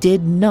she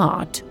did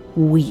not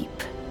weep.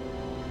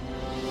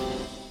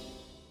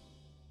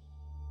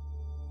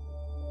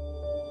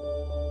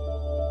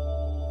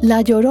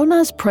 La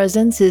Llorona's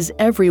presence is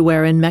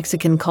everywhere in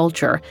Mexican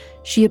culture.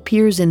 She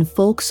appears in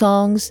folk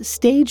songs,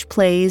 stage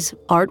plays,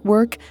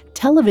 artwork,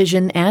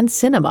 television, and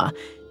cinema.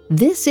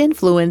 This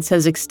influence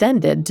has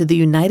extended to the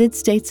United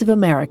States of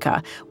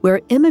America, where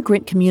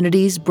immigrant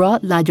communities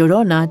brought La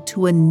Llorona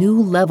to a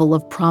new level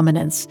of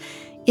prominence.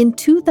 In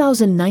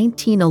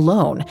 2019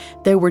 alone,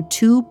 there were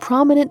 2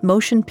 prominent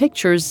motion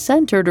pictures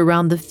centered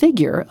around the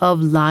figure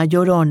of La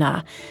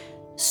Llorona.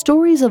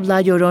 Stories of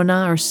La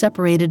Llorona are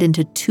separated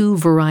into 2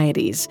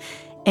 varieties,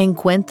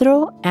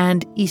 Encuentro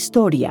and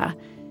Historia.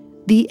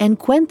 The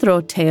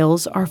Encuentro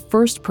tales are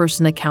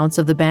first-person accounts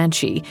of the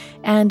Banshee,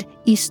 and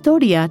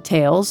Historia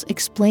tales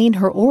explain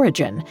her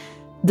origin.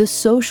 The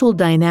social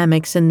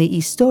dynamics in the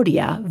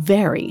Historia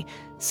vary.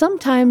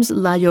 Sometimes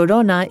La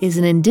Llorona is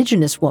an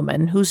indigenous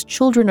woman whose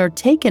children are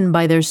taken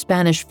by their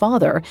Spanish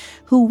father,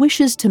 who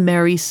wishes to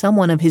marry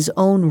someone of his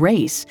own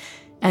race.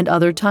 And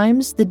other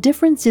times, the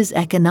difference is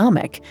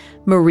economic.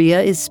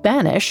 Maria is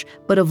Spanish,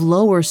 but of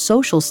lower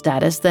social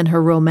status than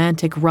her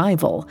romantic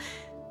rival.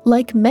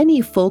 Like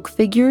many folk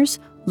figures,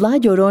 La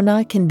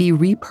Llorona can be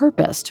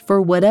repurposed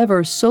for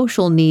whatever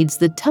social needs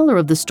the teller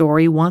of the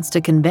story wants to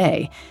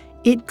convey.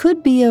 It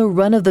could be a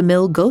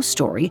run-of-the-mill ghost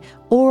story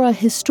or a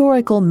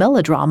historical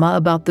melodrama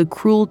about the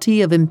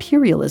cruelty of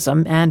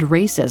imperialism and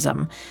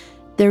racism.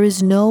 There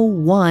is no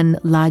one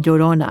La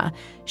Llorona.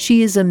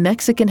 She is a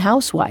Mexican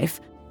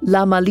housewife,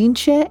 La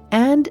Malinche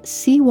and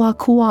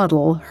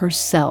Cihuacuatl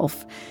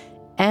herself.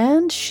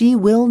 And she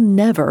will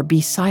never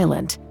be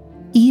silent.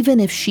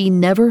 Even if she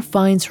never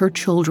finds her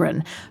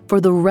children,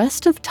 for the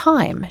rest of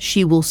time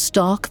she will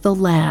stalk the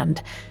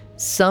land.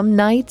 Some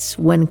nights,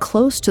 when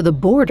close to the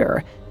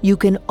border, you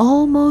can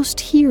almost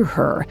hear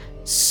her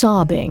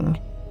sobbing,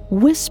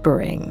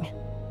 whispering.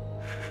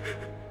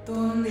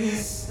 ¿Dónde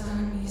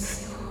están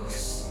mis hijos?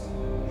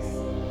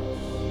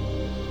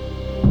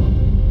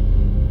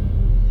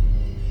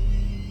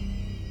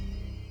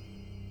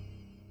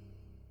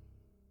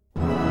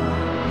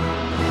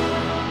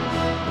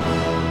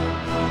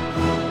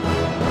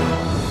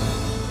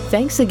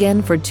 Thanks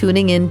again for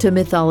tuning in to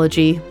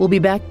Mythology. We'll be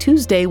back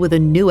Tuesday with a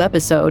new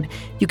episode.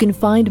 You can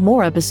find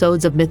more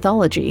episodes of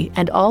Mythology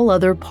and all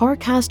other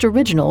Parcast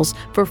originals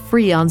for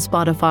free on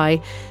Spotify.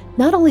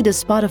 Not only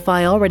does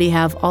Spotify already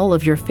have all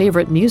of your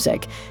favorite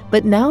music,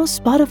 but now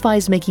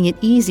Spotify's making it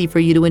easy for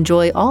you to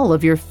enjoy all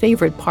of your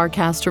favorite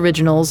Parcast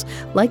originals,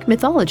 like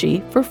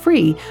Mythology, for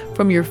free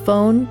from your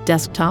phone,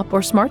 desktop,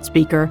 or smart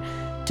speaker.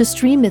 To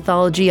stream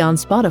Mythology on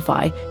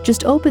Spotify,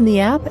 just open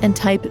the app and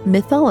type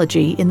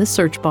Mythology in the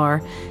search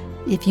bar.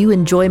 If you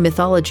enjoy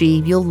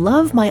Mythology, you'll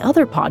love my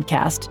other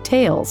podcast,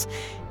 Tales.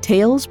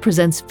 Tales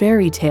presents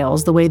fairy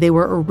tales the way they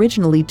were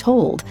originally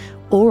told,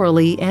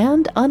 orally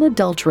and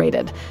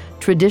unadulterated.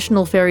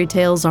 Traditional fairy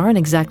tales aren't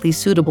exactly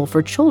suitable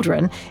for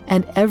children,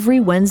 and every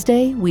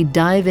Wednesday we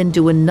dive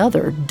into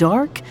another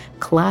dark,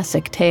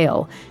 classic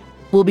tale.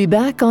 We'll be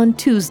back on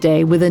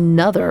Tuesday with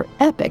another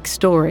epic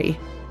story.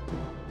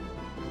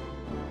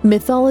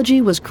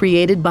 Mythology was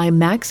created by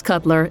Max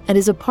Cutler and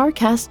is a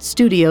Parcast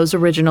Studios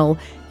original.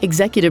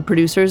 Executive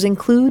producers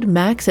include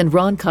Max and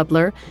Ron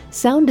Cutler,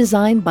 sound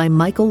design by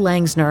Michael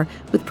Langsner,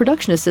 with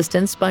production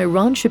assistance by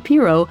Ron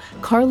Shapiro,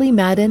 Carly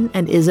Madden,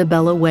 and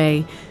Isabella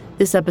Way.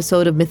 This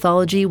episode of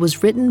Mythology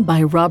was written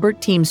by Robert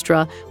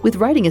Teamstra, with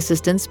writing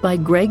assistance by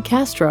Greg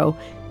Castro.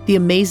 The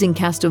amazing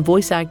cast of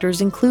voice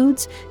actors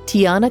includes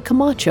Tiana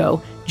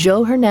Camacho,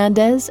 Joe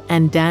Hernandez,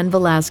 and Dan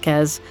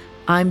Velasquez.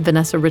 I'm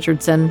Vanessa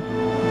Richardson.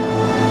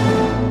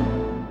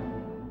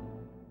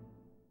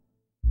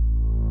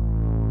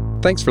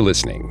 Thanks for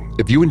listening.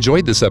 If you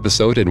enjoyed this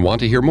episode and want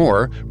to hear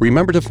more,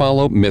 remember to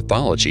follow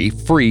Mythology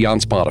free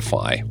on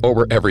Spotify or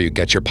wherever you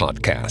get your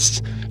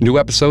podcasts. New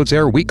episodes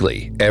air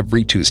weekly,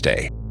 every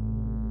Tuesday.